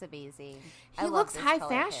 It looks amazing. He looks high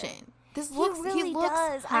fashion. He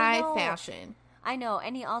looks high fashion. I know,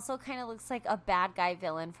 and he also kind of looks like a bad guy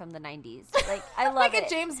villain from the 90s. Like, I love like it. a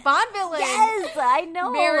James Bond villain. Yes, I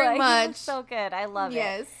know. Very much. He looks so good. I love it.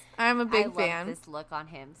 Yes, I'm a big fan. I love this look on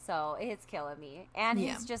him, so it's killing me. And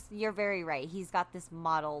he's just, you're very right. He's got this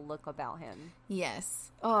model look about him.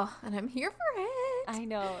 Yes. Oh, and I'm here for it. I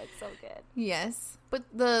know, it's so good. Yes. But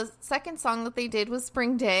the second song that they did was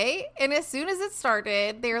Spring Day, and as soon as it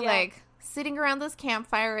started, they were like sitting around this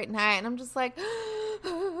campfire at night, and I'm just like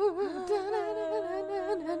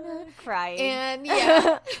crying. And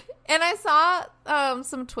and I saw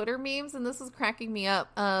some Twitter memes, and this was cracking me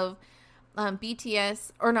up, of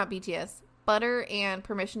BTS, or not BTS, Butter and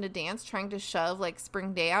Permission to Dance trying to shove like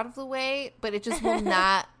Spring Day out of the way, but it just will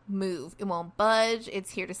not move. It won't budge. It's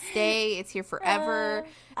here to stay. It's here forever.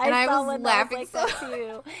 And I was laughing like that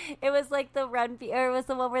too. It was like the run, or it was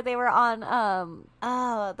the one where they were on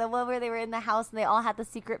the one where they were in the house and they all had the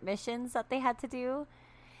secret missions that they had to do.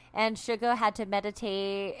 And Suga had to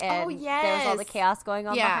meditate, and there was all the chaos going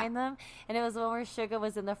on behind them. And it was the one where Suga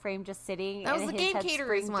was in the frame just sitting. That was the Game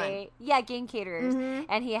Caterers one. Yeah, Game Caterers.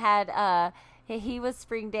 Mm-hmm. And he had, he was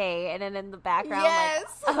Spring Day, and then in the background,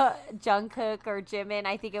 like Jungkook or Jimin,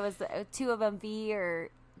 I think it was 2 of them, V or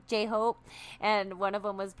J-Hope, and one of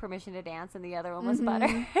them was Permission to Dance, and the other one was Butter.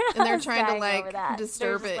 And they're trying to like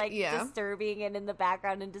disturb it, like, disturbing and in the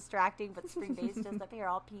background and distracting. But Spring Day's just up here,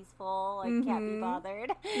 all peaceful, like can't be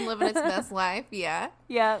bothered, living its best life. Yeah.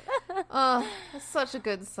 Oh, that's such a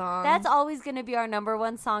good song. That's always going to be our number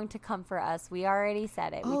 1 song to come for us. We already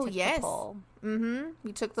said it. We took the poll.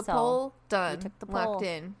 We took the poll. Done. We took the poll. Locked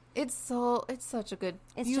in. It's such a good,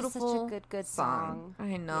 beautiful, just such a good song.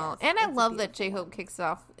 I know, and I love that J-Hope kicks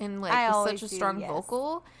off in like with such a strong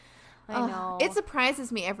vocal. I know. It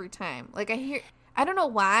surprises me every time. Like I don't know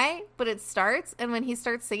why, but it starts, and when he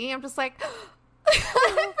starts singing, I'm just like,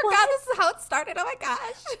 I forgot this is how it started. Oh my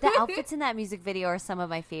gosh. The outfits in that music video are some of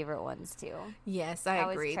my favorite ones too. Yes,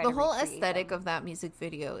 I agree. The whole aesthetic of that music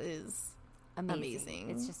video is amazing.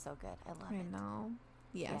 It's just so good. I love it. I know.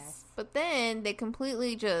 Yes. But then they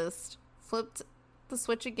completely just flipped the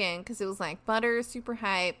switch again because it was like Butter, super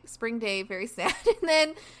hype, Spring Day, very sad,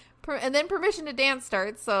 and then Permission to Dance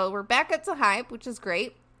starts. So we're back up to hype, which is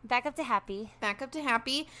great. Back up to happy.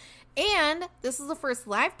 And this is the first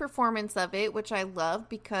live performance of it, which I love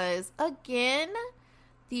because, again,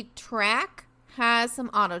 the track has some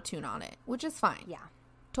auto-tune on it, which is fine. Yeah.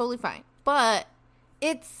 Totally fine. But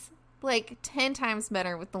it's like 10 times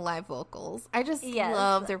better with the live vocals. I just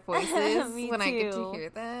love their voices when I get to hear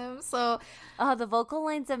them. So, the vocal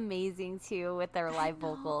line's amazing too with their live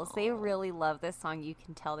vocals. They really love this song. You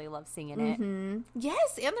can tell they love singing it. Mm-hmm.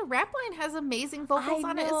 Yes, and the rap line has amazing vocals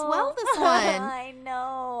on it as well. This one, I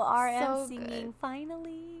know. RM so singing good.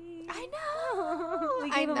 Finally. I know. We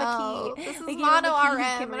gave him a key. This is we mono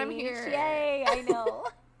RM, and I'm here. Yay! I know.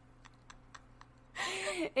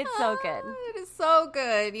 It's so good. It is so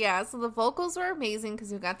good. Yeah, so the vocals were amazing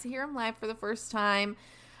because we got to hear them live for the first time.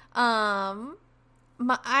 I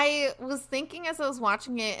was thinking as I was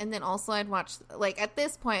watching it, and then also I'd watched, like, at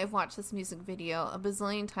this point, I've watched this music video a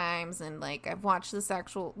bazillion times, and, like, I've watched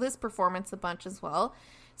this performance a bunch as well.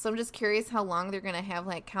 So I'm just curious how long they're going to have,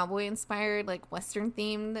 like, cowboy-inspired, like,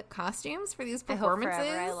 Western-themed costumes for these performances. I hope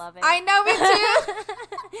forever. I love it. I know, me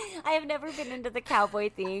too. I have never been into the cowboy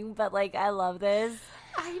thing, but, like, I love this.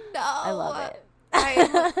 I know. I love it. I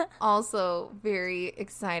am also very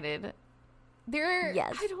excited. I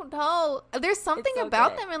don't know. There's something so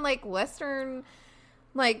about good. them in, like, Western,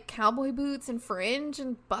 like, cowboy boots and fringe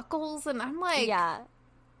and buckles, and I'm like,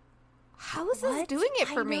 how is this doing it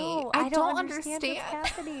for me? I don't understand. What's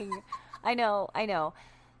happening. I know.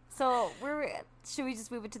 So should we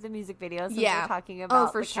just move it to the music video since we're talking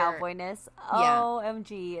about the cowboyness?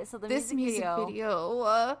 OMG. So this music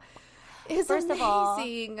video is first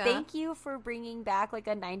amazing. Of all, thank you for bringing back like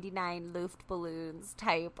a 99 Luftballons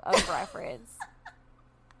type of reference.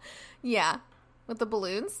 Yeah. With the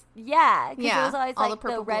balloons? Yeah. Because it was always all like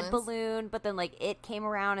the red balloon, but then like it came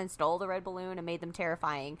around and stole the red balloon and made them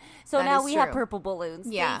terrifying. So that now we have purple balloons.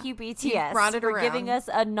 Yeah. Thank you, BTS, brought it for around. giving us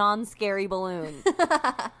a non-scary balloon.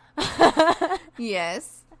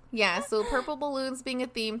 Yes. Yeah, so purple balloons being a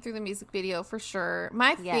theme through the music video for sure.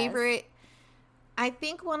 My favorite, I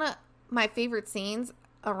think one of my favorite scenes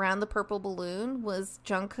around the purple balloon was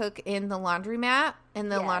Jungkook in the laundromat,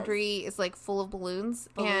 and the laundry is like full of balloons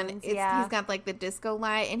and he's got like the disco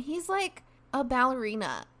light, and he's like a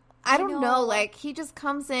ballerina. I don't know, like he just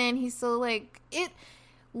comes in, he's so like, it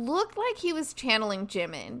looked like he was channeling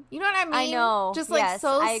Jimin. You know what I mean? I know. Just like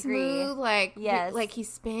so I smooth, agree. like like he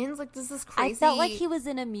spins, like this is crazy. I felt like he was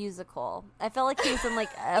in a musical. I felt like he was in like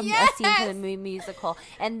a scene from the musical.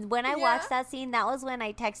 And when I watched that scene, that was when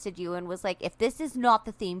I texted you and was like, if this is not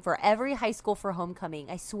the theme for every high school for homecoming,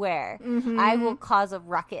 I swear I will cause a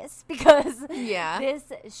ruckus, because this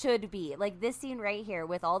should be like this scene right here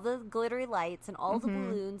with all the glittery lights and all the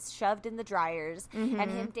balloons shoved in the dryers and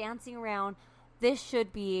him dancing around. This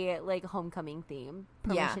should be like homecoming theme.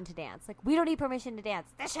 Permission to dance. Like, we don't need permission to dance.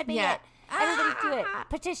 This should be it. Everybody do it.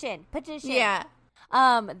 Petition. Yeah.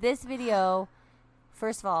 This video,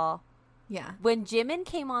 first of all, yeah. When Jimin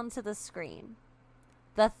came onto the screen,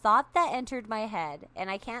 the thought that entered my head, and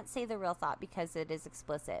I can't say the real thought because it is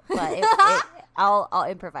explicit, but I'll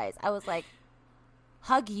improvise. I was like,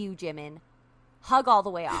 hug you, Jimin. Hug all the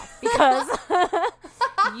way off, because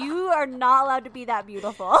you are not allowed to be that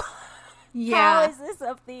beautiful. Yeah. How is this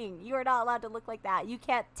a thing? You are not allowed to look like that. You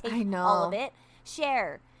can't take all of it.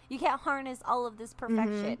 Share. You can't harness all of this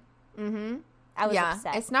perfection. I was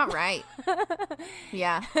upset. It's not right.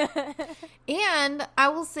 Yeah. And I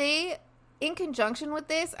will say, in conjunction with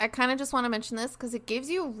this, I kind of just want to mention this because it gives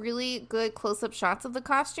you really good close-up shots of the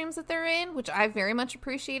costumes that they're in, which I very much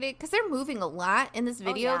appreciated, because they're moving a lot in this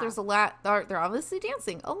video. There's a lot. They're obviously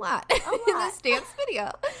dancing a lot in this dance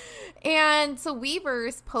video. And so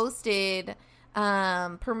Weverse posted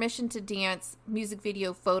Permission to Dance music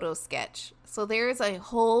video photo sketch. So there's a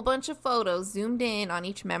whole bunch of photos zoomed in on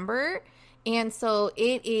each member. And so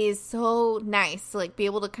it is so nice to like be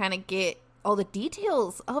able to kind of get all the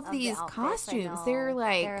details of these costumes. They're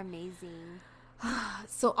amazing.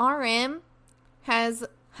 So RM has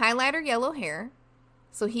highlighter yellow hair.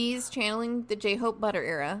 So he's channeling the J-Hope Butter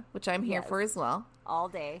era, which I'm here for as well. All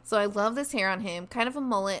day. So I love this hair on him. Kind of a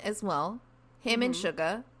mullet as well. Him and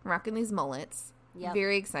Suga rocking these mullets. Yep.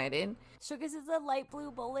 Very excited. Suga's is a light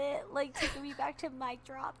blue mullet, like taking me back to mic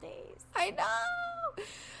drop days. I know.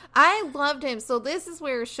 I loved him. So this is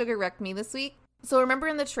where Suga wrecked me this week. So remember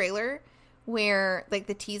in the trailer where, like,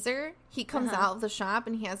 the teaser, he comes out of the shop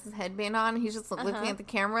and he has his headband on and he's just looking at the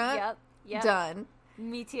camera? Yep. Done.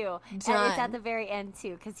 Me too. Done. And it's at the very end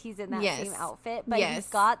too, because he's in that same outfit, but Yes. he's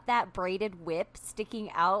got that braided whip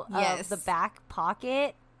sticking out of the back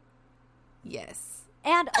pocket. Yes.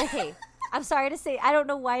 And okay, I'm sorry to say, I don't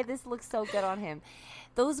know why this looks so good on him.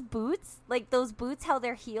 Those boots, how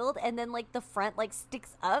they're heeled, and then like the front like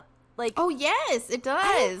sticks up. Like, oh yes, it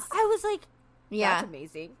does. I was like, yeah, that's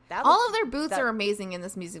amazing. All of their boots are amazing in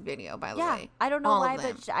this music video, by the way. I don't know all why,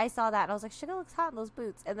 but I saw that and I was like, Suga looks hot in those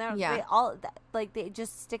boots. And then they all they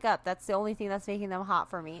just stick up. That's the only thing that's making them hot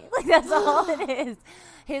for me. Like that's all it is.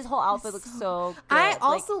 His whole outfit looks so good. I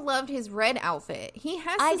also loved his red outfit. He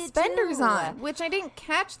has suspenders on, which I didn't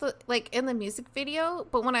catch in the music video,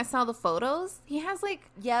 but when I saw the photos, he has red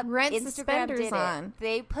Instagram suspenders on.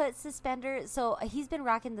 They put suspenders, so he's been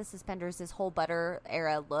rocking the suspenders this whole Butter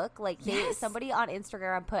era look. Like somebody on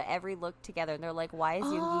Instagram put every look together, and they're like, "Why is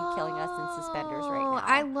Yoongi killing us in suspenders right now?"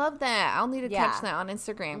 I love that. I'll need to catch that on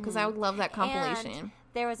Instagram because I would love that compilation. And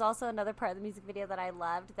there was also another part of the music video that I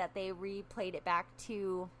loved that they replayed it back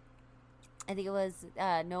to, I think it was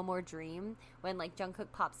No More Dream, when like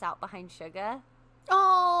Jungkook pops out behind Suga.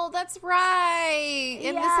 Oh, that's right.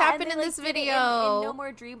 And this happened in this video. In No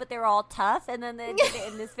More Dream, but they were all tough, and then they did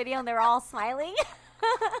it in this video and they were all smiling.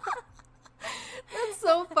 That's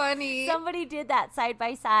so funny. Somebody did that side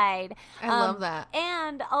by side. I love that.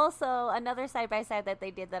 And also another side by side that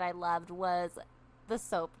they did that I loved was the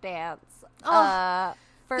soap dance.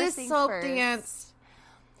 First things soap first. dance.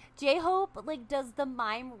 J-Hope does the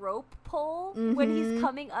mime rope pull when he's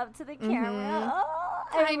coming up to the camera. Oh,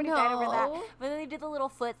 everybody died over that. But then they did the little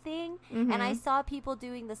foot thing, and I saw people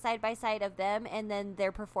doing the side by side of them, and then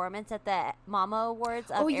their performance at the Mama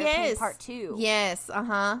Awards of Airplane Part 2. Yes, And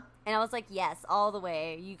I was like, yes, all the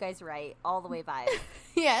way. You guys right. All the way vibe.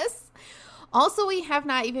 Yes. Also, we have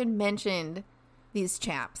not even mentioned these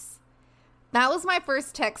chaps. That was my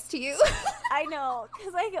first text to you. I know,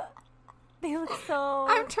 because they look so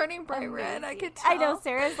I'm turning bright amazing. red, I could tell. I know,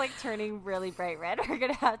 Sarah's turning really bright red. We're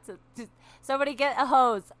going to have to somebody get a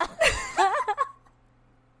hose.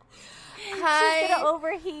 She's going to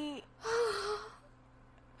overheat.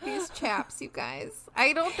 These chaps, you guys.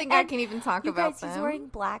 I don't think I can even talk about them. He's wearing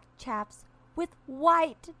black chaps with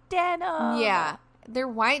white denim. Yeah. They're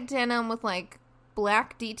white denim with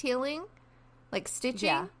black detailing, stitching.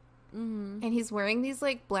 Yeah. Mm-hmm. And he's wearing these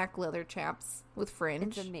black leather chaps with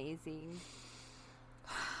fringe. It's amazing.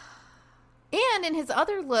 And in his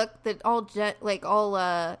other look, that all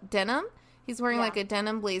denim, he's wearing a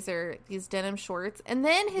denim blazer, these denim shorts, and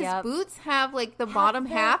then his boots have the bottom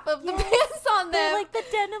half of the pants on them. They're the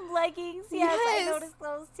denim leggings. Yes, I noticed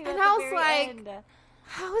those too. And I was like,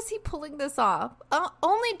 how is he pulling this off?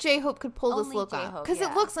 Only J-Hope could pull this look off because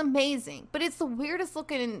it looks amazing. But it's the weirdest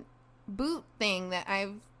looking boot thing that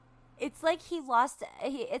I've. It's like he lost.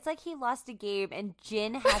 It's like he lost a game, and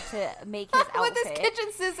Jin had to make his outfit with his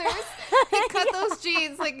kitchen scissors. He cut those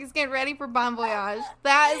jeans like he's getting ready for Bon Voyage.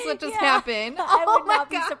 That is what just happened. I would not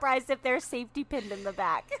be surprised if there's safety pinned in the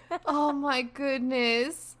back. Oh my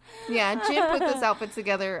goodness! Yeah, Jin put this outfit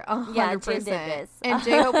together 100%. Yeah, Jin did this, and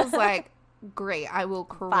J-Hope was like, "Great, I will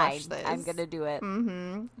crush this. I'm gonna do it."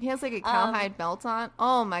 Mm-hmm. He has a cowhide belt on.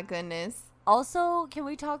 Oh my goodness. Also, can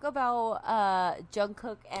we talk about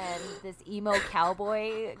Jungkook and this emo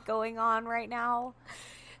cowboy going on right now?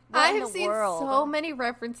 I have seen so many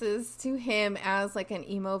references to him as an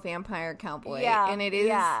emo vampire cowboy. Yeah, and it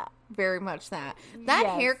is very much that. That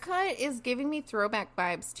haircut is giving me throwback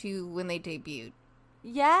vibes to when they debuted.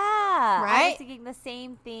 Yeah. Right? I was thinking the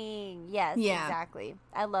same thing. Yes, exactly.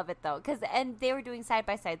 I love it, though. And they were doing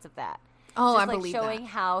side-by-sides of that. Oh, just, I believe showing that.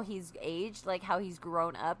 how he's aged, how he's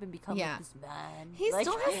grown up and become this man. He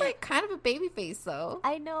still has kind of a baby face though.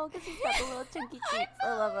 I know, because he's got the little chunky cheeks.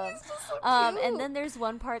 I love him. He's just so cute. And then there's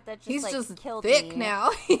one part that he's just killed thick me.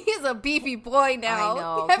 now. He's a beefy boy now. I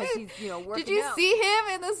know, because he's working Did you out. see him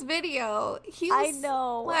in this video? I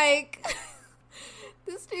know.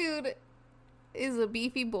 This dude is a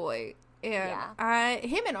beefy boy, and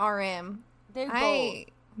him and RM. They both.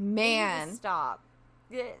 Man, they stop.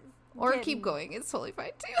 Or keep going. It's totally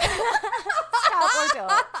fine, too. Stop or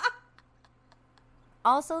don't.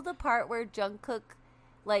 Also, the part where Jungkook,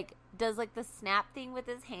 does, the snap thing with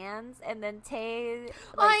his hands, and then Tae...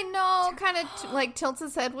 I know. Kind of, tilts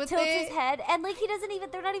his head with it. Tilts his head. And, he doesn't even...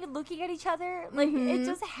 They're not even looking at each other. It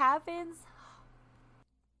just happens.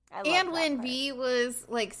 And when part. V was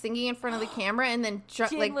singing in front of the camera and then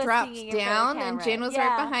dropped down and Jin was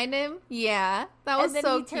right behind him. Yeah, that was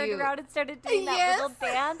so cute. And then he turned around and started doing that little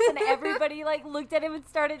dance, and everybody looked at him and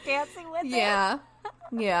started dancing with him. Yeah,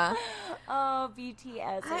 Yeah. Oh,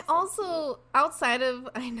 BTS. I also, outside of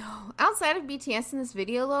BTS in this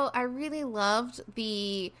video, though, I really loved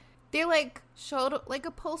they like showed like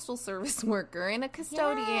a postal service worker and a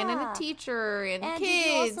custodian and a teacher and kids. Did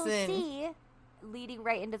you also see, leading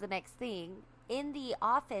right into the next thing, in the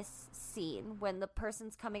office scene, when the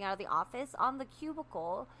person's coming out of the office, on the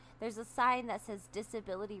cubicle, there's a sign that says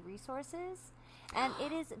Disability Resources, and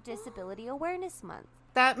it is Disability Awareness Month.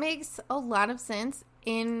 That makes a lot of sense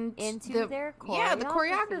into their choreography. Yeah, the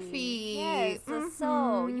choreography. Yes.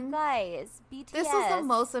 So, you guys, BTS. This is the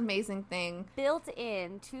most amazing thing. Built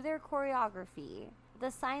into their choreography,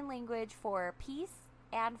 the sign language for peace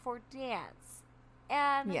and for dance.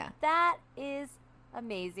 And that is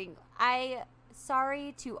amazing.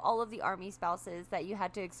 Sorry to all of the Army spouses that you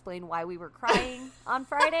had to explain why we were crying on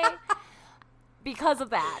Friday. Because of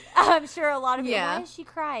that. I'm sure a lot of you, why is she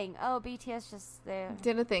crying? Oh, BTS just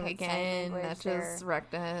did a thing again. That just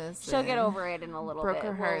wrecked us. She'll get over it in a little bit. Broke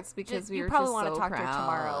her hearts because we were just so proud. You probably want to talk to her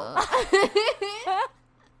tomorrow.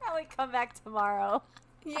 Probably come back tomorrow.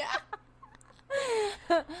 Yeah.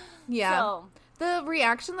 Yeah. So, the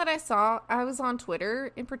reaction that I was on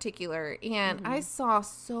Twitter in particular, and I saw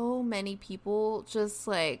so many people just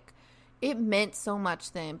like, it meant so much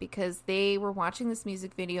to them because they were watching this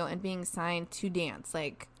music video and being signed to dance.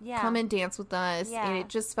 Like, come and dance with us. And it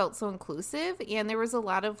just felt so inclusive. And there was a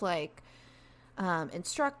lot of, like,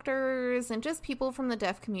 instructors and just people from the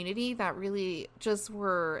deaf community that really just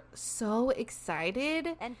were so excited.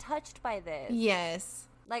 And touched by this. Yes.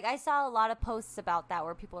 Like, I saw a lot of posts about that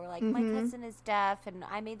where people were like, my cousin is deaf, and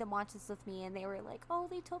I made them watch this with me. And they were like, oh,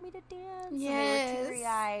 they told me to dance. Yes. And they were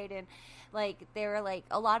teary-eyed. And, like, they were, like,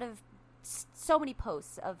 a lot of so many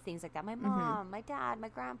posts of things like that. My mom, my dad, my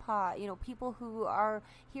grandpa, people who are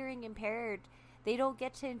hearing impaired, they don't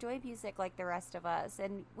get to enjoy music like the rest of us,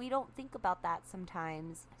 and we don't think about that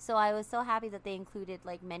sometimes. So I was so happy that they included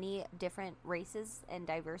like many different races and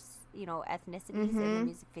diverse, ethnicities in the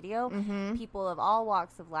music video. People of all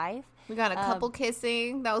walks of life. We got a couple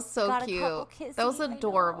kissing. That was so cute. That was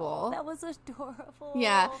adorable. That was adorable.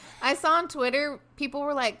 Yeah. I saw on Twitter, people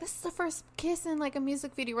were like, this is the first kiss in like a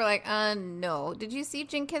music video. We're like, no. Did you see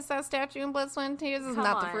Jin kiss that statue in Blood, Sweat, and Tears? This is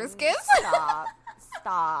not the first kiss.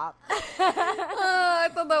 Stop. I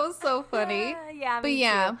thought that was so funny. Yeah, but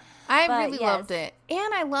too. I really loved it.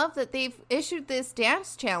 And I love that they've issued this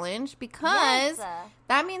dance challenge because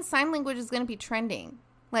that means sign language is going to be trending.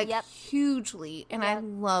 Like, hugely. And I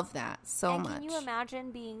love that so much. Can you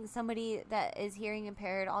imagine being somebody that is hearing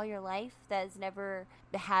impaired all your life that has never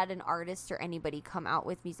had an artist or anybody come out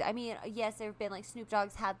with music? I mean, yes, there have been, like, Snoop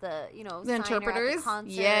Dogg's had the interpreters. At the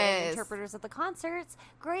concert, and interpreters at the concerts.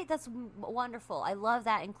 Great. That's wonderful. I love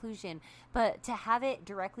that inclusion. But to have it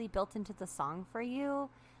directly built into the song for you,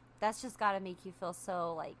 that's just got to make you feel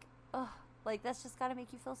so, like, ugh. Like, that's just got to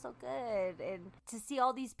make you feel so good. And to see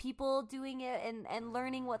all these people doing it and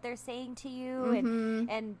learning what they're saying to you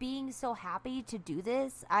and being so happy to do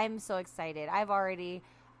this, I'm so excited. I've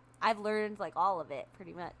learned, like, all of it,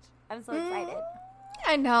 pretty much. I'm so excited.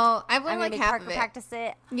 I know. I've learned, like, half of it. Practice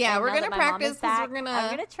it. Yeah, we're going to practice because I'm going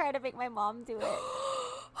to try to make my mom do it.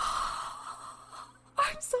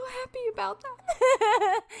 I'm so happy about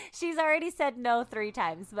that. She's already said no 3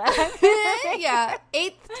 times, but yeah,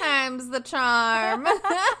 8th time's the charm.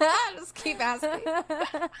 Just keep asking.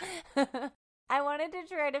 I wanted to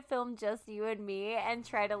try to film just you and me and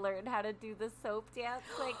try to learn how to do the soap dance,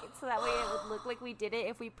 like, so that way it would look like we did it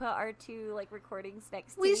if we put our 2 like recordings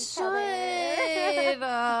next to each other.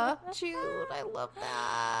 Jude, I love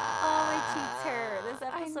that. Oh, my cheeks hurt. This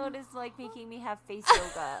episode is like making me have face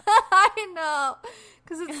yoga. I know,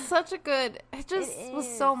 because it's such a good. It just was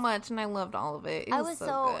so much, and I loved all of it. It was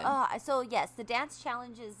so good. So yes, the dance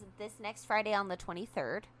challenge is this next Friday on the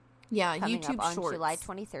 23rd. Yeah, coming YouTube up on Shorts. July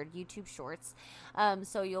 23rd, YouTube Shorts.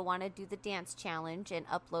 So you'll want to do the dance challenge and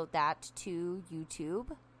upload that to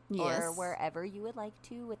YouTube or wherever you would like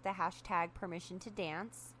to with the hashtag permission to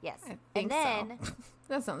dance. Yes. I think so.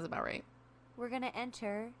 That sounds about right. We're going to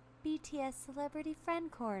enter BTS Celebrity Friend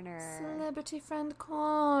Corner. Celebrity Friend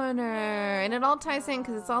Corner. And it all ties in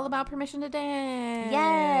because it's all about permission to dance.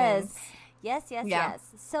 Yes.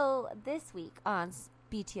 So this week on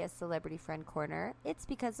BTS Celebrity Friend Corner, it's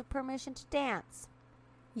because of permission to dance.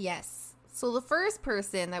 Yes. So the first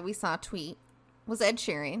person that we saw tweet was Ed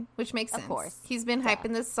Sheeran, which makes sense. Of course. He's been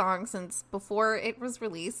hyping this song since before it was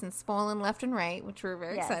released and spoiling left and right, which we're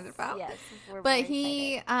very excited about. Yes, but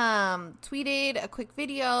he tweeted a quick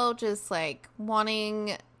video just like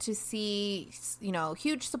wanting to see,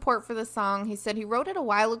 huge support for the song. He said he wrote it a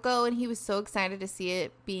while ago and he was so excited to see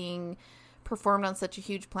it being performed on such a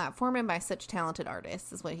huge platform and by such talented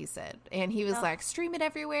artists, is what he said. And he was like, stream it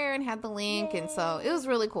everywhere, and had the link. Yay. And so it was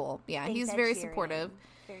really cool. Yeah, he's very supportive.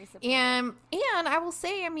 Very supportive. And I will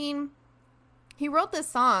say, I mean, he wrote this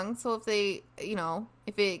song, so if they, you know,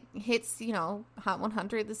 if it hits, you know, Hot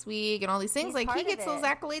 100 this week and all these things, like, he gets those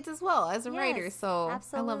accolades as well as a writer. So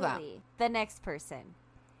absolutely. I love that. The next person,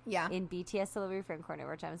 in BTS Celebrity Friend Corner,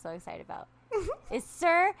 which I'm so excited about, is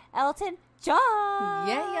Sir Elton John.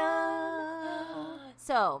 Yeah.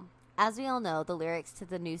 So, as we all know, the lyrics to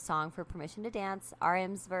the new song for Permission to Dance,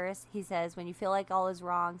 RM's verse, he says, "When you feel like all is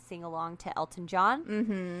wrong, sing along to Elton John."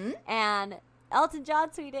 Mm-hmm. And Elton John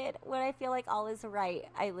tweeted, "When I feel like all is right,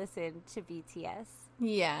 I listen to BTS."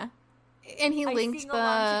 Yeah. And he linked the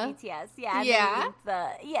along to BTS. Yeah. Yeah.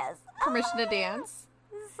 Yes. Permission to Dance.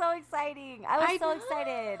 This is so exciting. I was so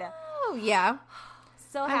excited. Oh, yeah.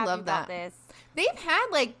 So happy about this. They've had,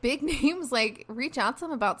 like, big names, like, reach out to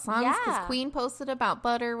them about songs, because Queen posted about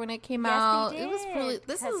Butter when it came out. They did. It was really,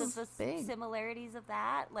 this is the big similarities of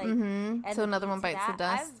that. Like, and so another one bites the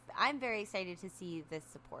dust. I'm very excited to see this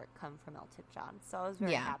support come from Elton John. So I was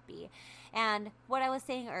very happy. And what I was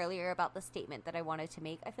saying earlier about the statement that I wanted to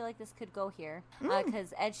make, I feel like this could go here.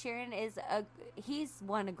 Because Ed Sheeran he's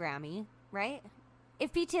won a Grammy, right?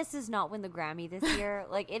 If BTS does not win the Grammy this year,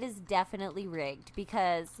 like, it is definitely rigged,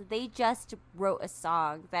 because they just wrote a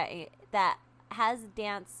song that has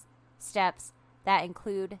dance steps that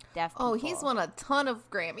include deaf people. Oh, he's won a ton of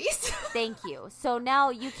Grammys. Thank you. So now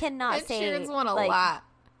you cannot say Ed Sheeran's won a lot.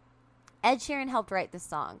 Ed Sheeran helped write the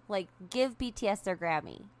song. Like, give BTS their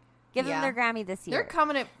Grammy. Give them their Grammy this year.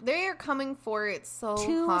 They are coming for it so hard.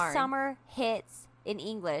 2 summer hits in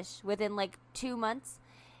English within, like, 2 months.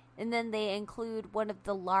 And then they include one of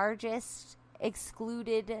the largest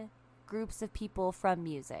excluded groups of people from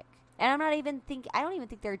music. And I don't even think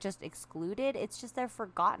they're just excluded. It's just they're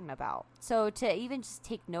forgotten about. So to even just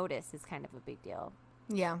take notice is kind of a big deal.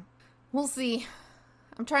 Yeah. We'll see.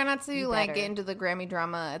 I'm trying not to get into the Grammy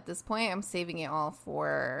drama at this point. I'm saving it all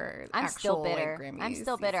for still bitter. Grammys. I'm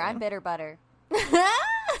still bitter. I'm bitter butter.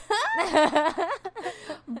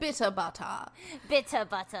 Bitter butter. Bitter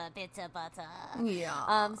butter. Bitter butter.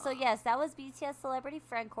 Yeah. So yes, that was BTS Celebrity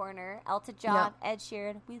Friend Corner. Elton John, Ed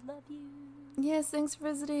Sheeran, we love you. Yes, thanks for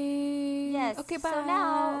visiting. Yes. Okay, bye. So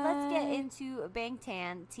now let's get into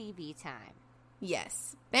Bangtan TV time.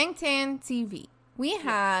 Yes, Bangtan TV. We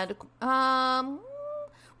had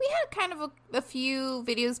kind of a few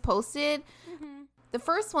videos posted. Mm-hmm. The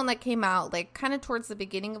first one that came out, like, kind of towards the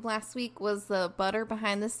beginning of last week, was the Butter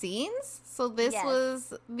behind the scenes. So this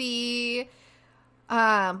was the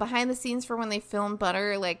behind the scenes for when they filmed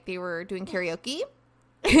Butter, like, they were doing karaoke.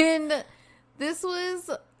 And this was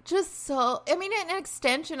just so, I mean, an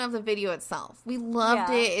extension of the video itself. We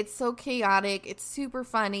loved it. It's so chaotic. It's super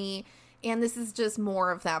funny. And this is just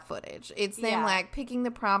more of that footage. It's them, like, picking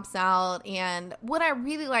the props out. And what I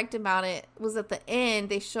really liked about it was at the end,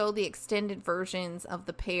 they show the extended versions of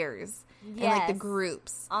the pairs and, like, the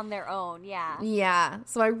groups. On their own, Yeah.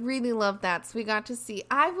 So I really loved that. So we got to see,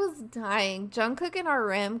 I was dying. Jungkook and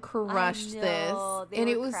RM crushed this. And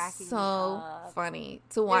it was so funny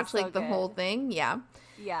to watch, like, the whole thing. Yeah.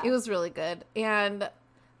 It was really good. And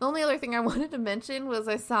the only other thing I wanted to mention was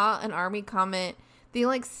I saw an ARMY comment. They,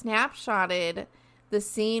 like, snapshotted the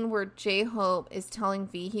scene where J-Hope is telling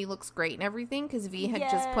V he looks great and everything, because V had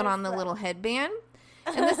just put on the little headband.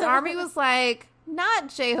 And this ARMY was like, not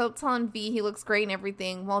J-Hope telling V he looks great and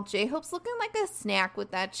everything, while J-Hope's looking like a snack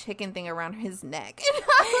with that chicken thing around his neck. And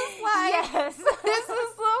I was like, this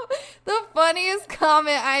is the funniest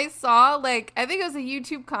comment I saw. Like, I think it was a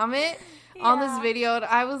YouTube comment on this video, and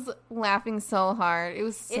I was laughing so hard. It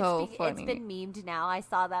was so funny. It's been memed now. I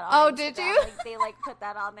saw that on Instagram. Did you? Like, they, like, put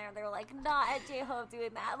that on there, and they were like, not at J-Hope doing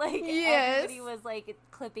that. Like, everybody was, like,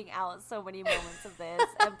 clipping out so many moments of this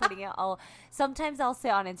and putting it all. Sometimes I'll sit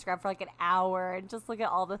on Instagram for, like, an hour and just look at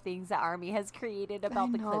all the things that ARMY has created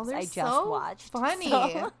about the clips I just watched. Funny.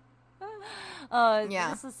 So,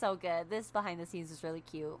 this was so good. This behind the scenes was really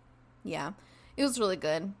cute. Yeah. It was really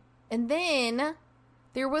good. And then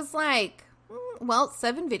there was, like,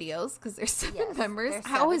 7 videos, because there's 7 members.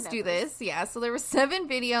 I always do this. Yeah, so there were 7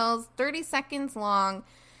 videos, 30 seconds long,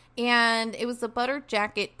 and it was the Butter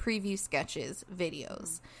Jacket preview sketches videos.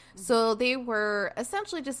 Mm-hmm. So they were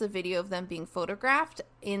essentially just a video of them being photographed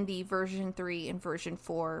in the version 3 and version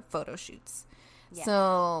 4 photo shoots. Yes.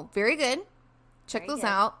 So very good. Check those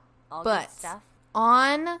out. All good stuff.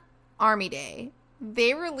 On ARMY Day,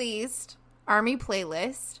 they released ARMY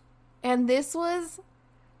Playlist, and this was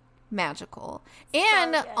magical.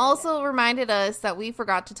 And also reminded us that we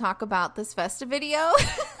forgot to talk about this Festa video.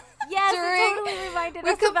 Yes, it totally reminded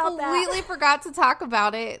us about that. We completely forgot to talk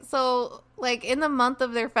about it. So, like, in the month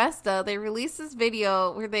of their festa, they released this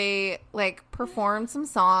video where they, like, performed some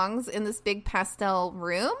songs in this big pastel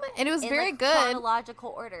room, and it was very good.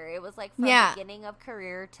 Chronological order. It was, like, from beginning of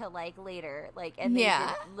career to, like, later. Like, and they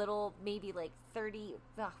did little, maybe, like,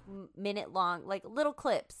 30-minute long, like, little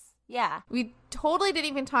clips. Yeah. We totally didn't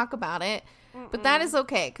even talk about it. But that is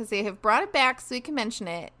okay, because they have brought it back so we can mention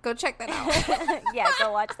it. Go check that out. Yeah,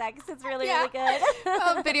 go watch that, because it's really, really good.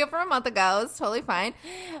 A video from a month ago. It's totally fine.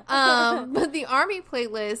 But the Army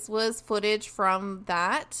playlist was footage from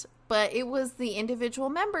that, but it was the individual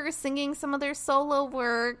members singing some of their solo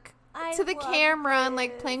work to the camera and,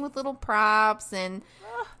 like, playing with little props. And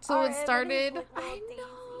so it started...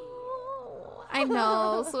 I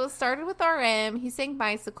know. So it started with RM. He sang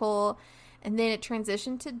Bicycle. And then it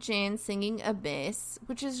transitioned to Jin singing Abyss,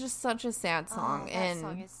 which is just such a sad song. And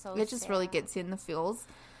song is so it just sad. really gets you in the feels.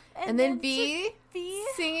 And then V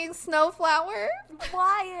singing Snowflower.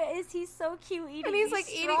 Why is he so cute eating And he's, like,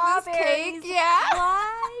 these eating this cake. Yeah.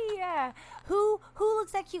 Why? Who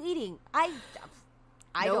looks that cute eating? I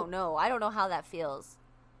don't know. I don't know how that feels.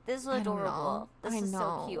 This is adorable. This is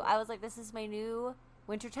so cute. I was like, this is my new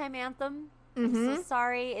wintertime anthem. I'm so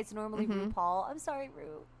sorry. It's normally RuPaul. I'm sorry,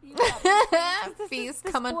 Ru. V's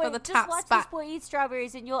coming for the just top watch spot. This boy eat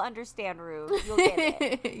strawberries and you'll understand, Ru. You'll get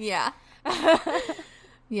it. Yeah.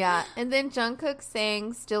 Yeah. And then Jungkook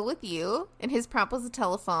sang Still With You, and his prop was a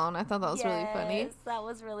telephone. I thought that was really funny. That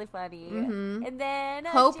was really funny. And then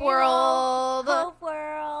Hope World. Hope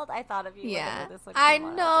World. I thought of you. Yeah. This I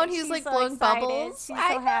know. And he was, like, so blowing excited. bubbles. She's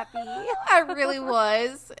so happy. I really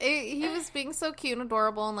was. He was being so cute and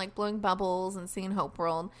adorable and, like, blowing bubbles and singing Hope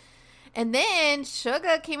World. And then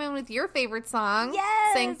Suga came in with your favorite song.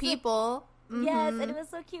 Yes. Sang People. Yes, and it was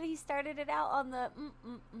so cute. He started it out on the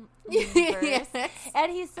Yes.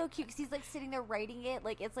 and he's so cute because he's, like, sitting there writing it.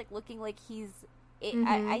 Like, it's, like, looking like he's...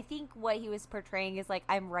 I think what he was portraying is, like,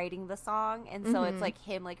 I'm writing the song, and so it's, like,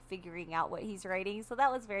 him, like, figuring out what he's writing. So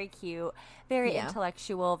that was very cute. Very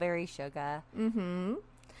intellectual, very Suga. And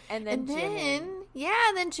then Jimin.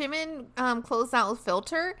 Jimin closed out with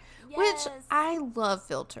Filter, which I love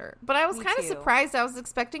Filter. But I was kind of surprised. I was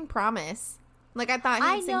expecting Promise. Like, I thought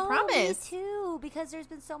he would sing Promise. Me too, because there's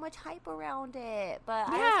been so much hype around it. But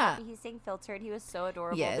I was happy he sang Filter, and he was so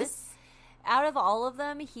adorable. Yes. Out of all of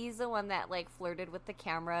them, he's the one that, like, flirted with the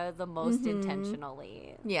camera the most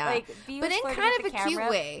intentionally. Yeah. Like, but in kind of a cute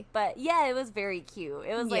way. But, yeah, it was very cute.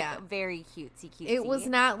 It was, like, very cutesy. It was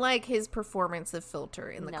not like his performance of Filter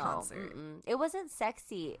in the concert. It wasn't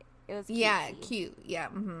sexy. It was cutesy. Yeah, cute. Yeah.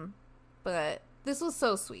 But this was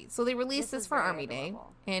so sweet. So they released this for Army Day,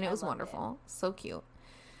 and it was wonderful. So cute.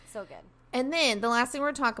 So good. And then the last thing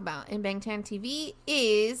we're talking about in Bangtan TV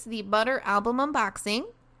is the Butter album unboxing,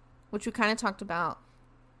 which we kind of talked about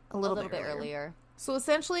a little bit earlier. So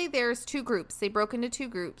essentially there's two groups. They broke into two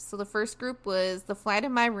groups. So the first group was the Flight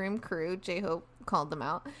in My Room crew. J-Hope called them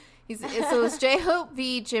out. So it's J-Hope,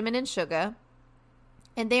 V, Jimin, and Suga.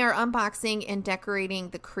 And they are unboxing and decorating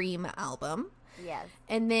the Cream album. Yes.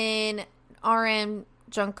 And then RM,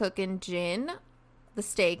 Jungkook, and Jin, the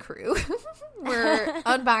Stay crew, were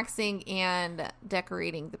unboxing and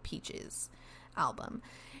decorating the Peaches album.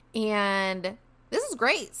 And this is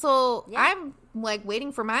great. So I'm, like,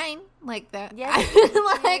 waiting for mine. Like that. Yes,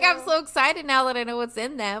 I'm so excited now that I know what's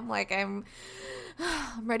in them. Like, I'm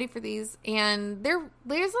ready for these. And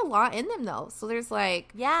there's a lot in them, though. So there's,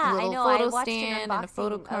 like, a little photo stand and a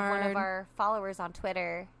photo card. Of one of our followers on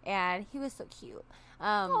Twitter, and he was so cute.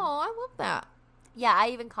 I love that. Yeah, I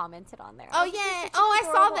even commented on there. Oh, yeah. I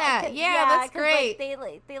saw that. Yeah, that's great.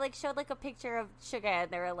 Like, they showed, like, a picture of Suga,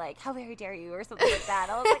 and they were like, how very dare you, or something like that.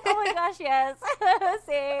 I was like, oh my gosh, yes.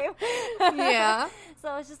 Same. Yeah.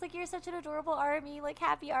 So it's just like, you're such an adorable Army, like,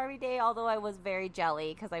 happy Army Day, although I was very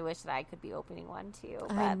jelly because I wish that I could be opening one too.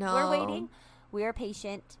 But I know. We're waiting. We are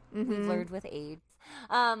patient. We've learned with age.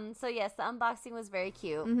 So yes, the unboxing was very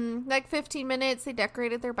cute. Like 15 minutes, they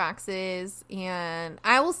decorated their boxes, and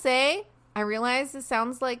I will say, I realize it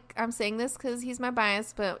sounds like I'm saying this because he's my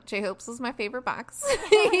bias, but J-Hope's was my favorite box.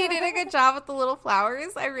 He did a good job with the little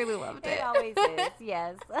flowers. I really loved it. It always is,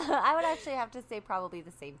 yes. I would actually have to say probably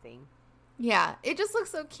the same thing. Yeah, it just looks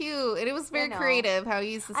so cute, and it was very creative how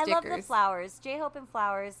he used the stickers. I love the flowers. J-Hope and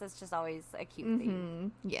flowers, that's just always a cute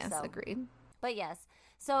thing. Yes, agreed. But yes,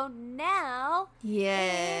 so now...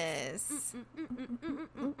 Yes.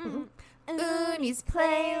 Uni's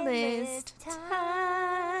playlist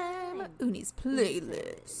time. Uni's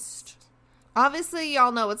playlist. Obviously,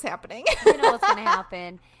 y'all know what's happening. You know what's going to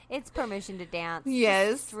happen. It's Permission to Dance.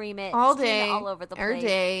 Yes. Just stream it. All stream day. It all over the place. Every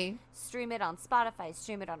day. Stream it on Spotify.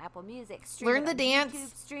 Stream it on Apple Music. Learn the dance.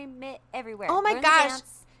 YouTube, stream it everywhere. Oh my Learn gosh.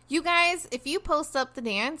 You guys, if you post up the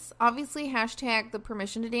dance, obviously hashtag the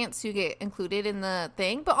Permission to Dance to get included in the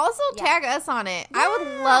thing, but also tag us on it. Yeah. I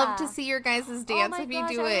would love to see your guys' dance if you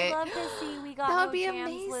do it. I would love to see We Got That would No be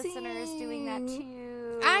Jams amazing. listeners doing that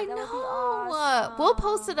too. I that know. Would be awesome. We'll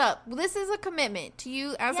post it up. This is a commitment to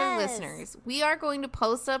you as our listeners. We are going to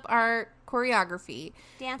post up our choreography.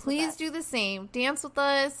 Dance Please with us. do the same. Dance with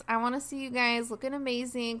us. I want to see you guys looking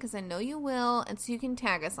amazing because I know you will, and so you can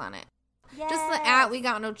tag us on it. Yes. Just the at We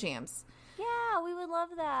Got No Jams. Yeah, we would love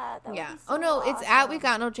that. That would be so it's awesome. at We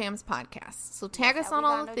Got No Jams podcast. So tag us on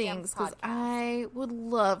all the things because podcast. I would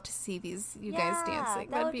love to see you guys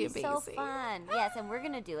dancing. That'd be amazing. So fun. Yes, and we're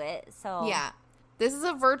gonna do it. So yeah, this is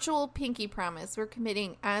a virtual pinky promise. We're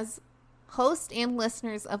committing as host and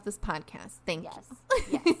listeners of this podcast. Thank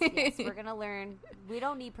you. Yes. We're gonna learn. We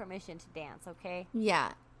don't need permission to dance. Okay.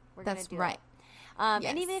 Yeah, we're that's gonna do right. It.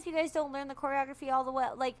 And even if you guys don't learn the choreography all the way,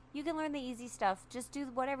 like, you can learn the easy stuff. Just do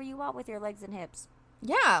whatever you want with your legs and hips.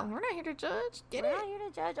 Yeah, we're not here to judge. We're not here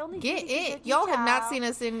to judge. Only get Judy it. Y'all have not seen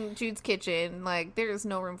us in Jude's kitchen. Like, there is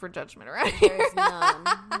no room for judgment around here. There's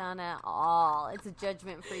none at all. It's a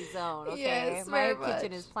judgment-free zone. Okay, yes, my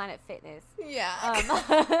kitchen is Planet Fitness.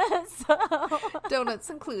 Yeah, so donuts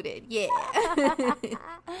included. Yeah.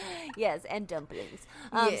 Yes, and dumplings.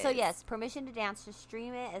 So yes, Permission to Dance. Just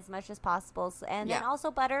stream it as much as possible, and then also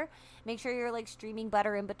Butter. Make sure you're like streaming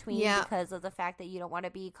Butter in between because of the fact that you don't want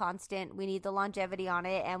to be constant. We need the longevity on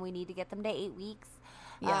it, and we need to get them to 8 weeks.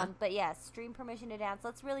 Yeah. But yes, stream Permission to Dance.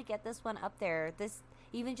 Let's really get this one up there.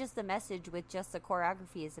 Even just the message with just the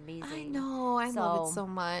choreography is amazing. I know. I love it so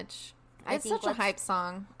much. It's such a hype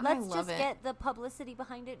song. Let's just get the publicity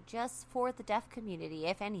behind it just for the deaf community,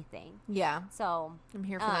 if anything. Yeah. So I'm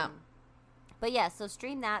here for that. But yeah, so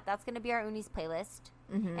stream that. That's going to be our Unis playlist.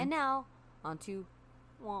 Mm-hmm. And now, on to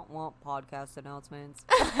podcast announcements.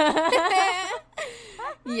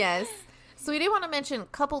 Yes. So we did want to mention a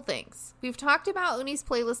couple things. We've talked about Uni's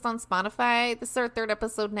playlist on Spotify. This is our 3rd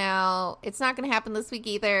episode now. It's not going to happen this week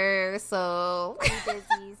either, so I'm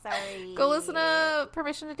busy. Sorry. Go listen to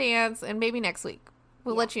Permission to Dance, and maybe next week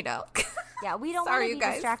we'll let you know. Yeah, we don't want to be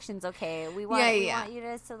distractions. Okay, we want you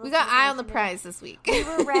to. We got eye on the prize this week. We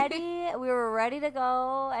were ready. We were ready to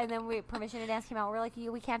go, and then Permission to Dance came out. We're like,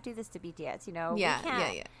 we can't do this to BTS. You know, yeah, we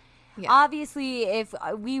can't. Yeah. Obviously, if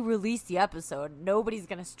we release the episode, nobody's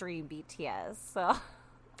gonna stream BTS. So,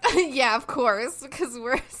 yeah, of course, because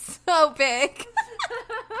we're so big.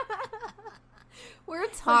 We're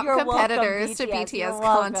top competitors to BTS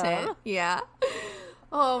content. Yeah.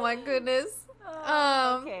 Oh my goodness.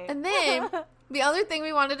 Okay. And then the other thing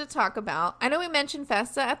we wanted to talk about, I know we mentioned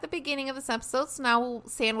Festa at the beginning of this episode, so now we'll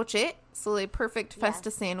sandwich it. So a perfect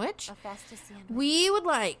Festa sandwich. A Festa sandwich. We would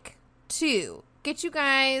like to get you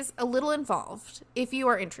guys a little involved if you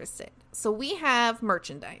are interested. So we have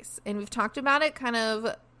merchandise, and we've talked about it kind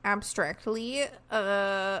of abstractly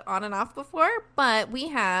on and off before, but we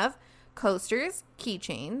have coasters,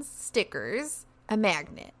 keychains, stickers, a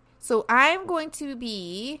magnet. So I'm going to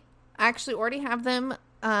be actually already have them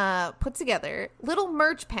put together, little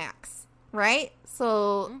merch packs, right?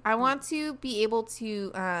 So I want to be able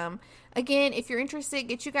to again, if you're interested,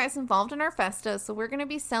 get you guys involved in our Festa. So we're going to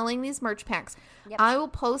be selling these merch packs. Yep. I will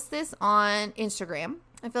post this on Instagram.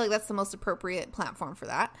 I feel like that's the most appropriate platform for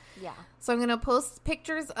that. Yeah. So I'm going to post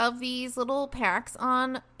pictures of these little packs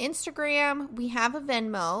on Instagram. We have a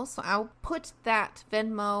Venmo, so I'll put that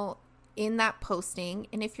Venmo in that posting.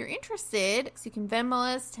 And if you're interested, so you can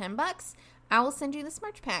Venmo us $10, I will send you this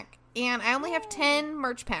merch pack. And I only have 10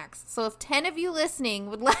 merch packs. So if 10 of you listening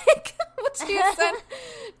would like to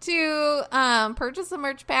purchase a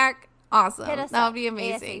merch pack, awesome. That would be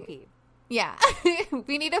amazing. ASAP. Yeah.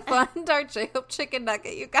 We need to fund our J-Hope chicken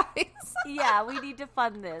nugget, you guys. Yeah, we need to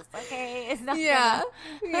fund this, okay? It's not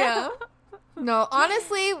Yeah. No,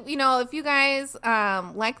 honestly, if you guys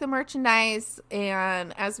like the merchandise,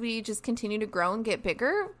 and as we just continue to grow and get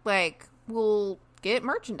bigger, like, we'll get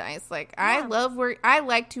merchandise. Like, I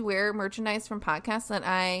like to wear merchandise from podcasts that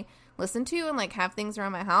I listen to and like have things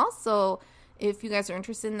around my house. So if you guys are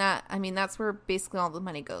interested in that, I mean, that's where basically all the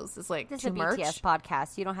money goes. Is like this to is a merch. BTS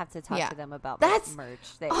podcast. You don't have to talk to them about merch.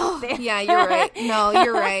 Yeah, you're right. No,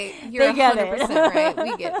 you're right. You're 100% right.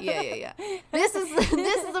 We get yeah. This is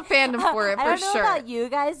a fandom for it for sure. I don't know about you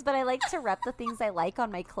guys, but I like to rep the things I like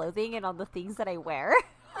on my clothing and on the things that I wear.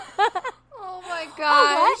 Oh Oh my gosh.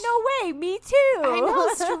 Oh, what? No way. Me too. I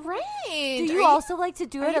know, strange. Do you also like to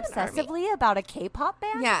do it obsessively about a K-pop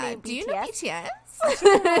band? Yeah. Do you know BTS?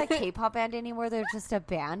 They're not a K-pop band anymore. They're just a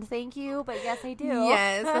band. Thank you. But yes, I do.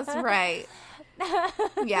 Yes, that's right.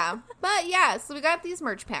 Yeah. But yeah, so we got these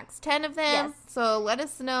merch packs, 10 of them. Yes. So let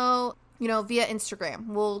us know, via Instagram.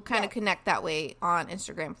 We'll kind of connect that way on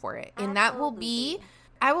Instagram for it. And that will be,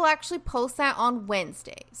 I will actually post that on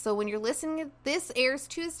Wednesday. So when you're listening, this airs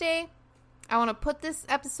Tuesday. I want to put this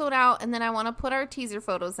episode out, and then I want to put our teaser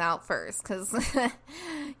photos out first because,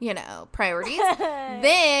 priorities.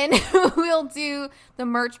 Then we'll do the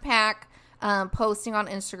merch pack posting on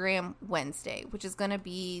Instagram Wednesday, which is going to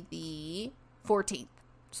be the 14th.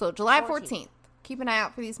 So July 14th. Keep an eye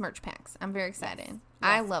out for these merch packs. I'm very excited. Yes.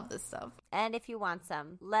 I love this stuff. And if you want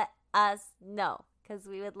some, let us know because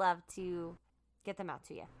we would love to get them out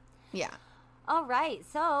to you. Yeah. All right,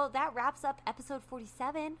 so that wraps up episode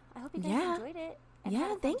 47. I hope you guys enjoyed it.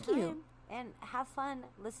 Yeah, thank you. And have fun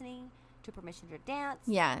listening to Permission to Dance.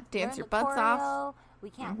 Yeah, dance your butts off.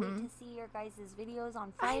 We can't wait to see your guys' videos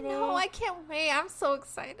on Friday. I know, I can't wait. I'm so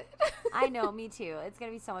excited. I know, me too. It's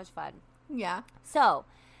going to be so much fun. Yeah. So,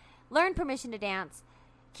 learn Permission to Dance.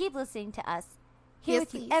 Keep listening to us here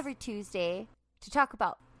with you every Tuesday to talk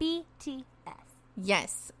about BTS.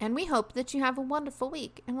 Yes, and we hope that you have a wonderful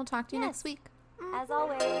week, and we'll talk to you next week. As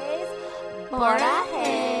always, Bora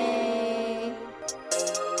Hey!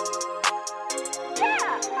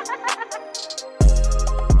 Yeah!